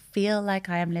 I feel like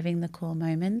I am living the cool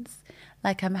moments.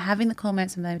 Like I'm having the cool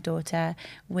moments with my daughter.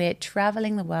 We're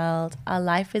traveling the world. Our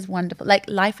life is wonderful. Like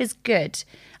life is good.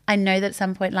 I know that at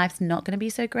some point life's not going to be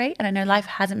so great. And I know life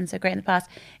hasn't been so great in the past.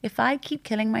 If I keep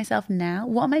killing myself now,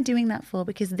 what am I doing that for?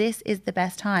 Because this is the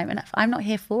best time. And if I'm not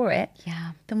here for it,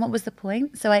 then what was the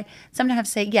point? So I sometimes have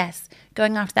to say, yes,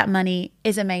 going after that money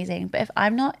is amazing. But if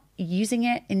I'm not using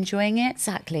it, enjoying it,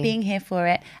 being here for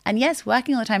it. And yes,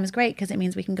 working all the time is great because it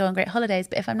means we can go on great holidays.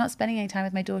 But if I'm not spending any time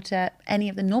with my daughter any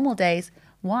of the normal days,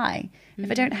 why? If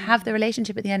I don't have the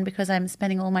relationship at the end because I'm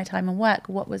spending all my time on work,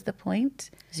 what was the point?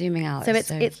 Zooming out. So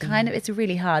it's kind of, it's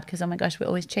really hard because, oh my gosh, we're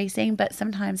always chasing. But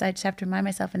sometimes I just have to remind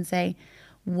myself and say,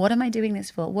 what am I doing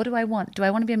this for? What do I want? Do I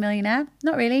want to be a millionaire?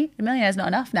 Not really. A millionaire is not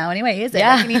enough now anyway, is it?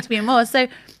 Yeah. Like, you need to be more. So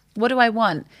what do I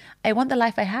want? I want the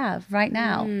life I have right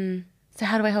now. So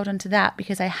how do I hold on to that?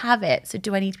 Because I have it. So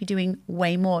do I need to be doing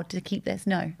way more to keep this?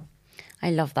 No. I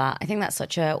love that. I think that's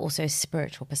such a also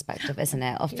spiritual perspective, isn't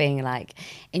it? Of being like,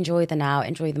 enjoy the now,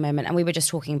 enjoy the moment. And we were just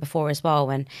talking before as well,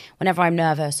 whenever I'm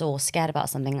nervous or scared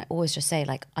about something, I always just say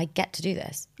like, I get to do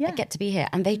this. I get to be here.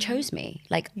 And they chose me.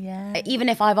 Like, even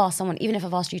if I've asked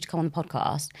you to come on the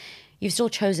podcast, you've still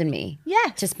chosen me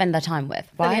to spend their time with,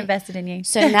 right? Fully invested in you.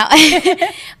 So now,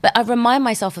 but I remind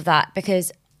myself of that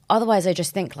because otherwise I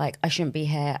just think like I shouldn't be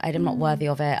here. I'm not worthy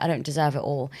of it. I don't deserve it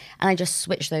all. And I just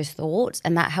switch those thoughts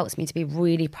and that helps me to be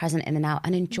really present in the now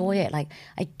and enjoy it. Like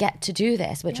I get to do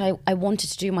this, which I wanted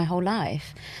to do my whole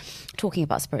life. Talking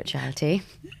about spirituality,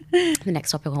 the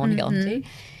next topic I want to get onto.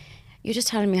 You're just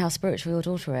telling me how spiritual your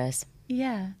daughter is.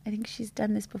 Yeah, I think she's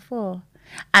done this before.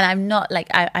 And I'm not like,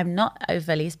 I'm not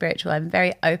overly spiritual. I'm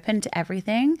very open to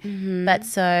everything. But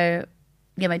so,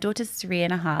 yeah, my daughter's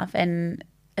 3.5 and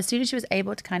as soon as she was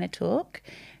able to kind of talk,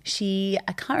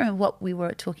 I can't remember what we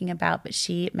were talking about, but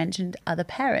she mentioned other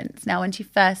parents. Now, when she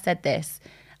first said this,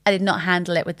 I did not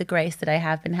handle it with the grace that I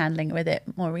have been handling with it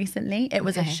more recently. It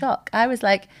was a shock. I was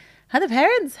like, other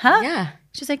parents, huh? Yeah.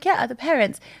 She's like, yeah, other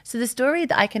parents. So the story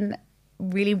that I can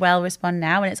really well respond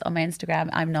now, and it's on my Instagram,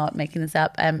 I'm not making this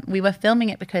up. We were filming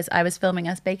it because I was filming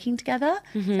us baking together.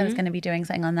 So I was going to be doing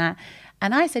something on that.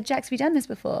 And I said, Jax, have you done this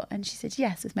before? And she said,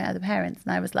 yes, with my other parents.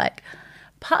 And I was like,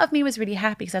 part of me was really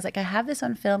happy because I was like, I have this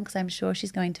on film because I'm sure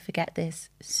she's going to forget this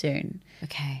soon.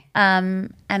 Okay.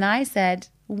 And I said,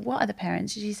 what other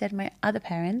parents? She said, my other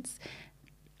parents.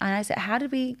 And I said, how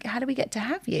did we get to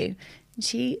have you? And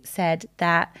she said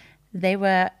that they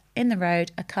were in the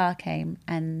road, a car came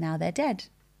and now they're dead.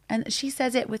 And she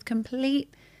says it with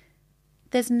complete,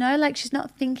 there's no like, she's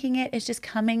not thinking it, it's just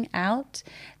coming out.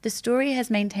 The story has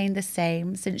maintained the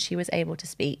same since she was able to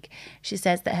speak. She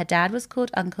says that her dad was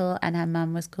called Uncle and her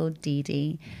mum was called Dee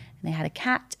Dee. And they had a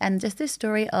cat, and just this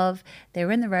story of they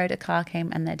were in the road, a car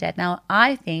came and they're dead. Now,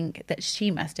 I think that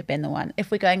she must have been the one. If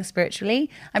we're going spiritually,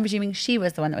 I'm presuming she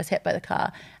was the one that was hit by the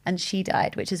car and she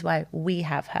died, which is why we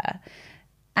have her.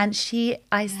 And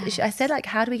I said, like,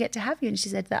 how do we get to have you? And she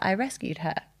said that I rescued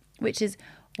her, which is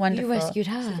wonderful. You rescued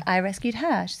her? She said, I rescued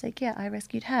her. She's like, yeah, I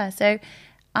rescued her. So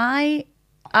it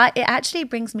actually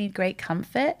brings me great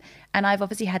comfort. And I've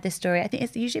obviously had this story. I think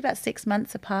it's usually about 6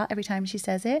 months apart every time she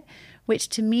says it, which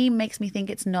to me makes me think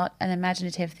it's not an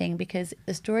imaginative thing, because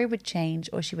the story would change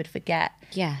or she would forget.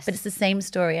 Yes. But it's the same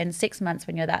story. And 6 months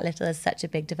when you're that little is such a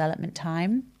big development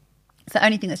time. So the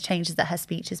only thing that's changed is that her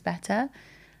speech is better.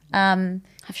 I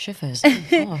have shivers. Oh,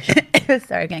 gosh.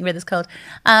 Sorry, I'm getting rid of this cold.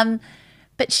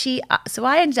 But so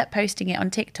I ended up posting it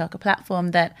on TikTok, a platform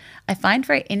that I find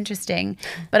very interesting.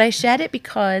 But I shared it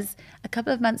because a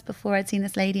couple of months before I'd seen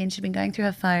this lady and she'd been going through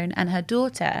her phone and her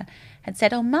daughter had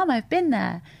said, oh, Mum, I've been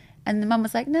there. And the mum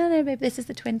was like, no, babe, this is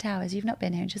the Twin Towers. You've not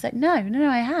been here. And she was like, no,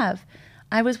 I have.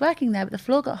 I was working there, but the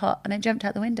floor got hot and I jumped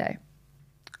out the window.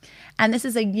 And this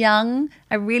is a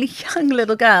really young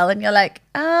little girl. And you're like,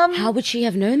 how would she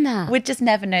have known that? We'd just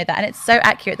never know that. And it's so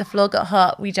accurate. The floor got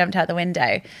hot. We jumped out the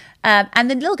window. And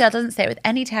the little girl doesn't say it with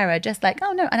any terror, just like,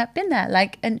 oh no, and I've been there.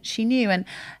 Like, and she knew. And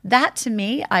that to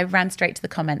me, I ran straight to the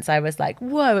comments. I was like,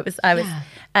 whoa,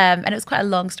 and it was quite a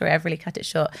long story. I've really cut it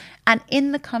short. And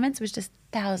in the comments was just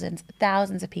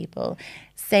thousands of people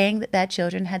saying that their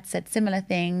children had said similar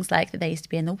things, like that they used to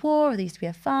be in the war or they used to be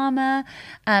a farmer.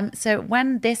 So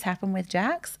when this happened with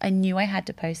Jax, I knew I had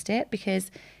to post it,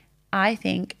 because I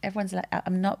think everyone's like,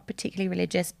 I'm not particularly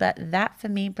religious, but that for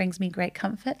me brings me great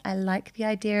comfort. I like the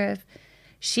idea of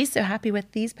she's so happy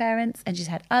with these parents and she's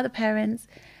had other parents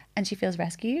and she feels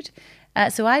rescued.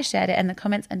 So I shared it, and the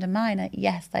comments under mine are,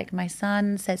 yes, like my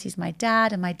son says he's my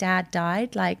dad and my dad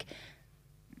died like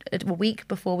a week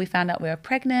before we found out we were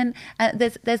pregnant.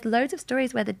 There's loads of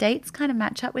stories where the dates kind of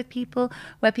match up with people,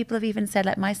 where people have even said,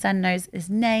 like, my son knows his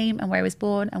name and where he was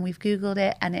born and we've Googled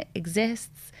it and it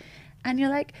exists. And you're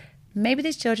like, maybe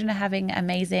these children are having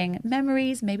amazing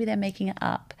memories, maybe they're making it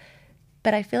up.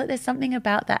 But I feel like there's something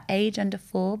about that age under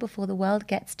 4 before the world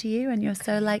gets to you and you're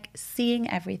so like seeing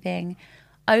everything,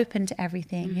 open to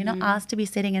everything. Mm-hmm. You're not asked to be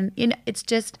sitting and, it's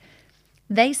just,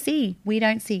 they see, we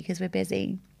don't see because we're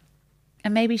busy.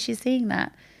 And maybe she's seeing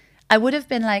that. I would have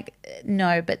been like,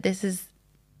 no, but this is,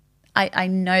 I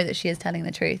know that she is telling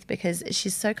the truth, because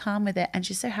she's so calm with it and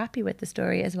she's so happy with the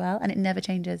story as well. And it never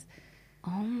changes.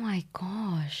 Oh my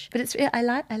gosh. But I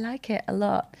like it a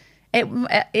lot.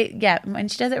 Yeah, when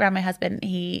she does it around my husband,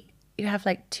 you have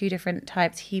like 2 different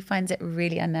types. He finds it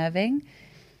really unnerving,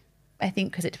 I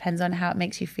think, because it depends on how it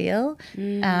makes you feel.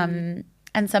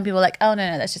 And some people are like, oh,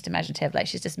 no, that's just imaginative. Like,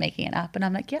 she's just making it up. And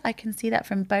I'm like, yeah, I can see that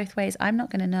from both ways. I'm not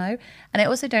going to know. And I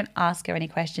also don't ask her any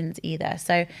questions either.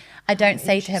 So I don't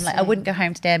say to him, like, I wouldn't go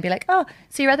home today and be like, oh,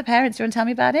 so your other parents, do you want to tell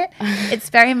me about it? It's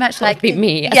very much like. Be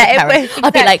me as a parent. Exactly.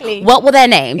 I'd be like, what were their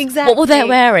names? Exactly. What were they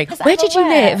wearing? Where did you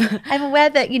live? I'm aware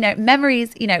that,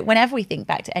 memories, whenever we think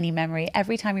back to any memory,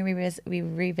 every time we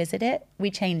revisit it,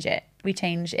 we change it. We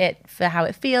change it for how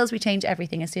it feels. We change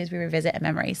everything as soon as we revisit a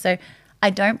memory. So I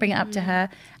don't bring it up to her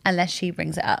unless she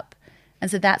brings it up.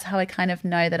 And so that's how I kind of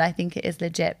know that I think it is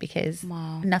legit, because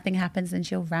nothing happens and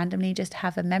she'll randomly just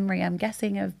have a memory, I'm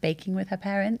guessing, of baking with her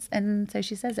parents. And so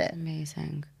she says it.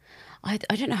 Amazing. I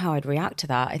don't know how I'd react to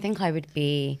that. I think I would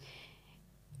be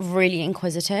really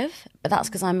inquisitive, but that's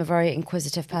because I'm a very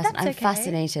inquisitive person. I'm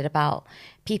fascinated about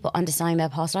people understanding their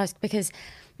past lives, because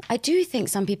I do think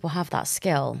some people have that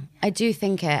skill. I do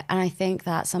think it. And I think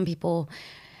that some people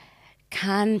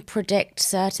can predict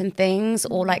certain things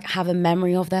or like have a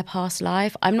memory of their past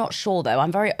life. I'm not sure though.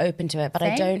 I'm very open to it, but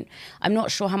I'm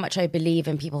not sure how much I believe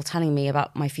in people telling me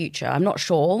about my future. I'm not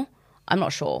sure.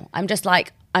 I'm just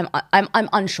like, I'm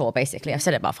unsure, basically. I've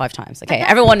said it about 5 times. Okay,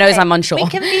 everyone knows I'm unsure. We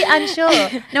can be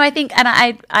unsure. No, I think, and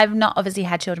I've not obviously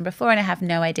had children before and I have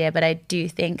no idea, but I do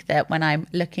think that when I'm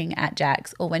looking at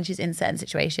Jax or when she's in certain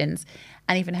situations,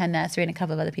 and even her nursery and a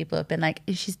couple of other people have been like,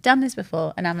 she's done this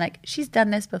before. And I'm like, she's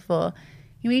done this before.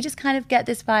 You just kind of get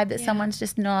this vibe that someone's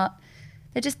just not,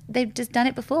 they've just done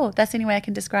it before. That's the only way I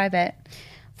can describe it.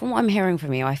 From what I'm hearing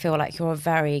from you, I feel like you're a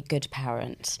very good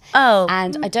parent. Oh.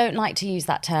 And I don't like to use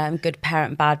that term, good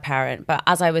parent, bad parent. But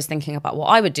as I was thinking about what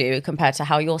I would do compared to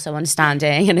how you're so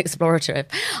understanding and explorative,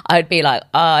 I'd be like,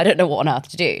 I don't know what on earth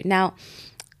to do. Now,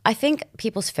 I think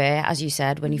people's fear, as you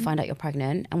said, when you find out you're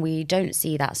pregnant, and we don't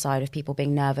see that side of people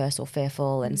being nervous or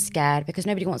fearful and scared, because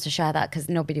nobody wants to share that, because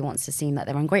nobody wants to seem that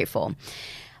they're ungrateful.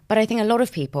 But I think a lot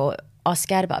of people are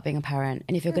scared about being a parent.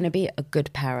 And if you're going to be a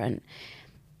good parent,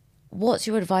 what's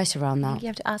your advice around that? You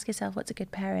have to ask yourself, what's a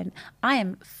good parent? I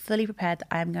am fully prepared that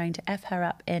I am going to F her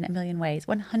up in a million ways,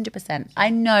 100%.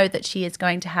 I know that she is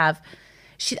going to have,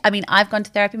 I've gone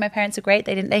to therapy. My parents are great.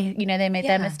 They made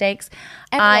their mistakes.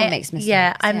 Everyone makes mistakes.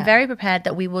 Yeah, I'm very prepared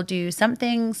that we will do some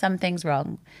things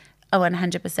wrong. Oh,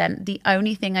 100%. The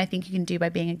only thing I think you can do by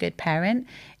being a good parent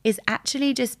is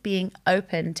actually just being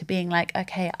open to being like,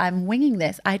 okay, I'm winging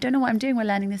this. I don't know what I'm doing. We're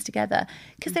learning this together.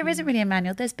 Because there isn't really a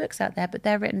manual. There's books out there, but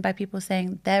they're written by people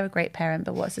saying they're a great parent.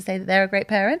 But what's to say that they're a great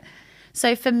parent?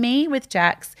 So for me with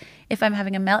Jax, if I'm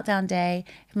having a meltdown day,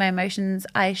 if my emotions,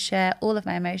 I share all of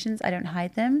my emotions. I don't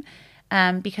hide them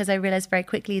because I realized very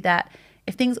quickly that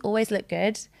if things always look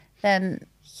good, then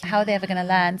how are they ever going to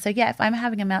learn? So yeah, if I'm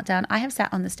having a meltdown, I have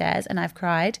sat on the stairs and I've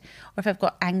cried, or if I've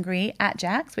got angry at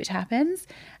Jax, which happens,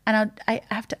 and I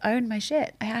have to own my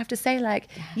shit. I have to say like,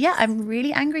 yeah, I'm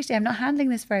really angry today. I'm not handling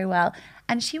this very well.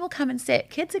 And she will come and sit.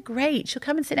 Kids are great. She'll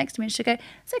come and sit next to me and she'll go,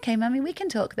 it's okay, mummy, we can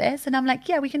talk this. And I'm like,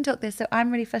 yeah, we can talk this. So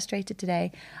I'm really frustrated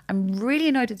today. I'm really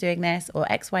annoyed with doing this, or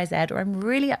X, Y, Z, or I'm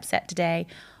really upset today,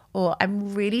 or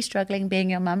I'm really struggling being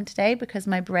your mum today because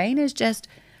my brain is just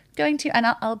going to, and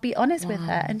I'll be honest with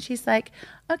her. And she's like,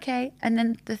 okay. And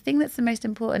then the thing that's the most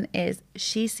important is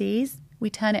she sees, we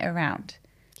turn it around.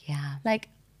 Yeah. Like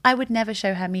I would never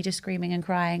show her me just screaming and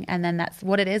crying and then that's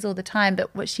what it is all the time.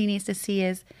 But what she needs to see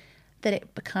is that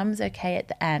it becomes okay at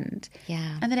the end.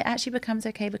 Yeah. And that it actually becomes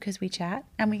okay because we chat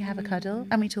and we have a cuddle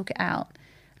and we talk it out.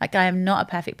 Like I am not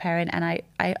a perfect parent and I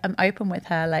am open with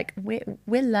her. Like we're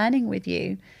learning with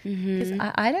you because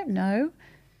I don't know.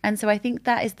 And so I think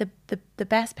that is the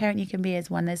best parent you can be,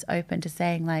 is one that's open to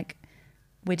saying like,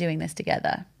 we're doing this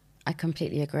together. I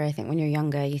completely agree. I think when you're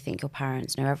younger, you think your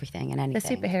parents know everything and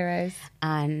anything. They're superheroes.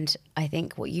 And I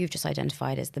think what you've just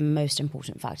identified as the most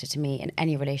important factor to me in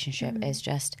any relationship is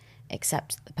just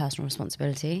accept the personal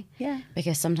responsibility. Yeah.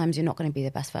 Because sometimes you're not going to be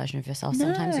the best version of yourself.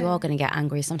 Sometimes you are going to get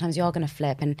angry. Sometimes you are going to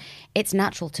flip. And it's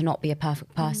natural to not be a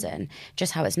perfect person,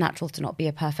 just how it's natural to not be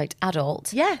a perfect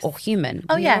adult or human.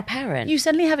 Oh, You're a parent. You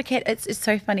suddenly have a kid. It's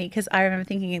so funny because I remember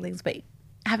thinking things, but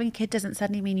having a kid doesn't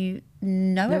suddenly mean you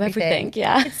know everything.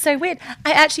 Yeah. It's so weird.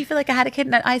 I actually feel like I had a kid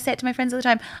and I say it to my friends all the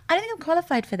time, I don't think I'm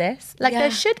qualified for this. Like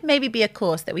there should maybe be a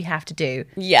course that we have to do.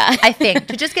 Yeah. I think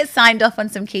to just get signed off on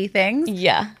some key things.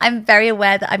 Yeah. I'm very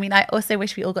aware that, I also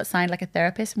wish we all got signed like a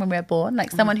therapist when we were born, like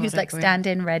someone who's like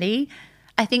stand-in ready.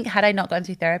 I think had I not gone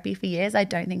through therapy for years, I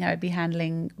don't think I would be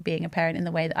handling being a parent in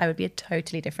the way that I would be a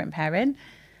totally different parent.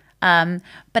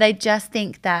 But I just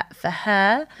think that for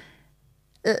her,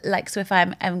 like, so if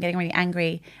I'm getting really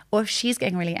angry, or if she's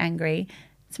getting really angry,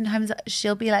 sometimes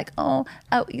she'll be like, oh,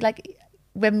 like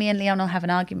when me and Leon will have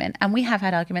an argument, and we have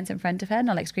had arguments in front of her,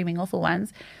 not like screaming awful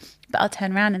ones, but I'll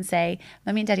turn around and say,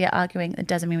 Mummy and Daddy are arguing. That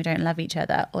doesn't mean we don't love each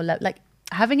other, or like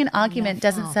having an argument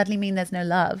doesn't suddenly mean there's no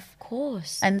love. Of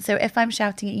course. And so if I'm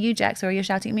shouting at you, Jax, or you're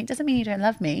shouting at me, it doesn't mean you don't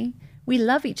love me. We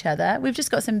love each other. We've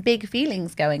just got some big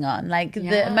feelings going on. Like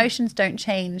the emotions don't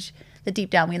change. The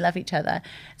deep down we love each other.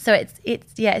 So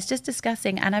it's just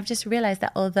disgusting. And I've just realized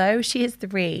that although she is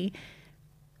 3,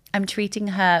 I'm treating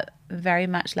her very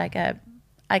much like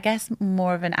I guess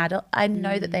more of an adult. I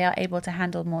know that they are able to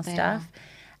handle more stuff.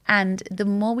 And the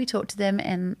more we talk to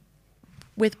them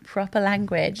with proper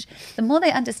language, the more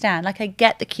they understand. Like I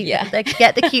get the cute, they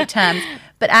get the cute terms,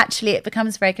 but actually it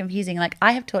becomes very confusing. Like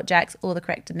I have taught Jax all the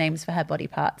correct names for her body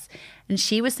parts, and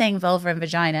she was saying vulva and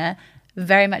vagina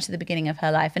very much at the beginning of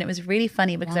her life. And it was really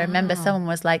funny because I remember someone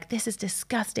was like, this is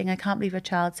disgusting. I can't believe a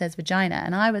child says vagina.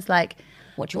 And I was like,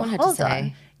 what do you want her to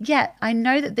say? Yeah, I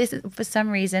know that this is, for some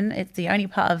reason, it's the only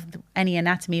part of any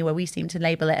anatomy where we seem to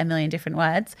label it a million different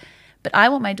words. But I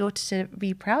want my daughter to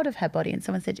be proud of her body. And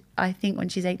someone said, I think when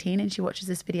she's 18 and she watches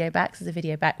this video back, there's a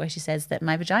video back where she says that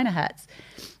my vagina hurts.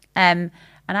 And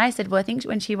I said, well, I think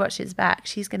when she watches back,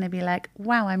 she's going to be like,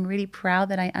 wow, I'm really proud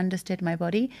that I understood my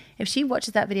body. If she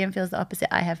watches that video and feels the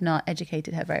opposite, I have not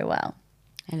educated her very well.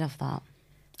 I love that.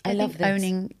 I love this.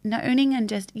 Owning and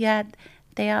just,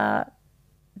 they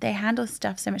handle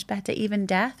stuff so much better. Even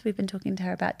death. We've been talking to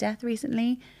her about death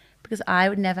recently because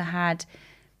I've never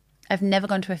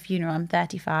gone to a funeral. I'm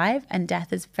 35 and death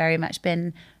has very much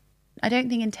been, I don't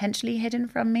think intentionally hidden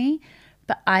from me,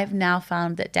 but I've now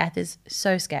found that death is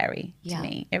so scary to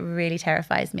me. It really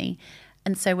terrifies me.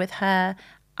 And so with her,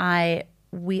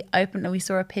 we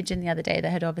saw a pigeon the other day that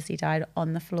had obviously died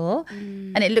on the floor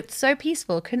and it looked so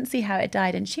peaceful. Couldn't see how it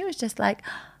died. And she was just like,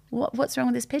 what's wrong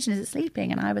with this pigeon? Is it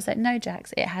sleeping? And I was like, no,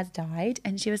 Jax, it has died.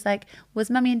 And she was like, was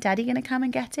Mummy and Daddy going to come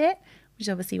and get it? Which is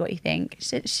obviously what you think.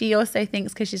 She also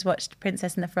thinks, because she's watched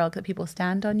Princess and the Frog, that people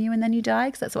stand on you and then you die,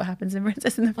 because that's what happens in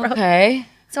Princess and the Frog. Okay.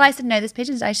 So I said, no, this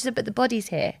pigeon's died. She said, but the body's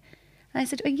here. And I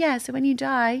said, oh, yeah, so when you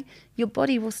die, your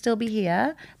body will still be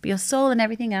here, but your soul and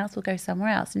everything else will go somewhere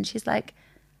else. And she's like,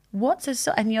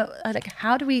 and you're like,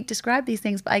 how do we describe these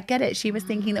things? But I get it. She was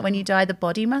thinking that when you die, the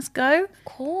body must go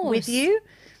with you.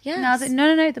 Yes. And I was like,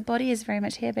 no, the body is very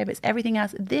much here, babe. It's everything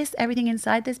else. Everything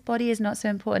inside this body is not so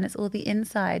important. It's all the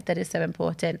inside that is so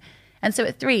important. And so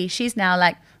at 3, she's now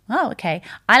like, oh, okay,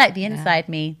 I like the inside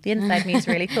me. The inside me is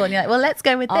really cool. And you're like, well, let's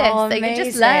go with this. Oh, so you're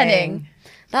just learning.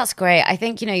 That's great. I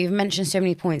think, you've mentioned so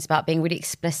many points about being really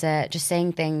explicit, just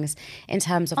saying things in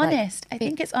terms of honest. I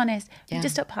think it's honest. We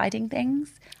just stop hiding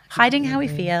things. Hiding how we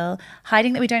feel,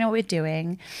 hiding that we don't know what we're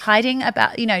doing, hiding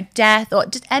about, death, or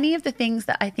just any of the things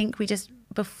that I think we just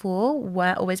before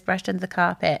were always brushed under the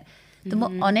carpet. The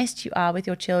more honest you are with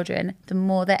your children, the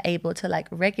more they're able to like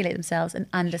regulate themselves and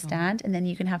understand. And then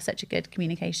you can have such a good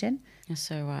communication. You're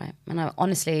so right. And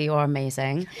honestly, you're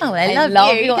amazing. Oh, I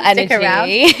love you. Your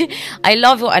energy. I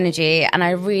love your energy. And I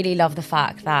really love the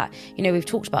fact that, we've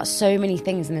talked about so many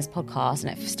things in this podcast,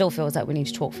 and it still feels like we need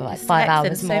to talk for like 5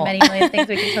 hours more. So many million things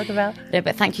we can talk about. No,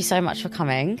 but thank you so much for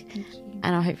coming. Thank you.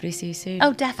 And I'll hopefully see you soon.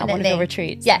 Oh, definitely. At one of your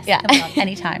retreats. Yes, yeah. Come on,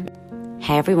 anytime.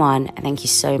 Hey everyone, and thank you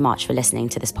so much for listening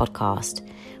to this podcast.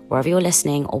 Wherever you're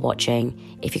listening or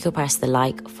watching, if you could press the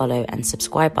like, follow, and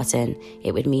subscribe button,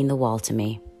 it would mean the world to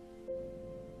me.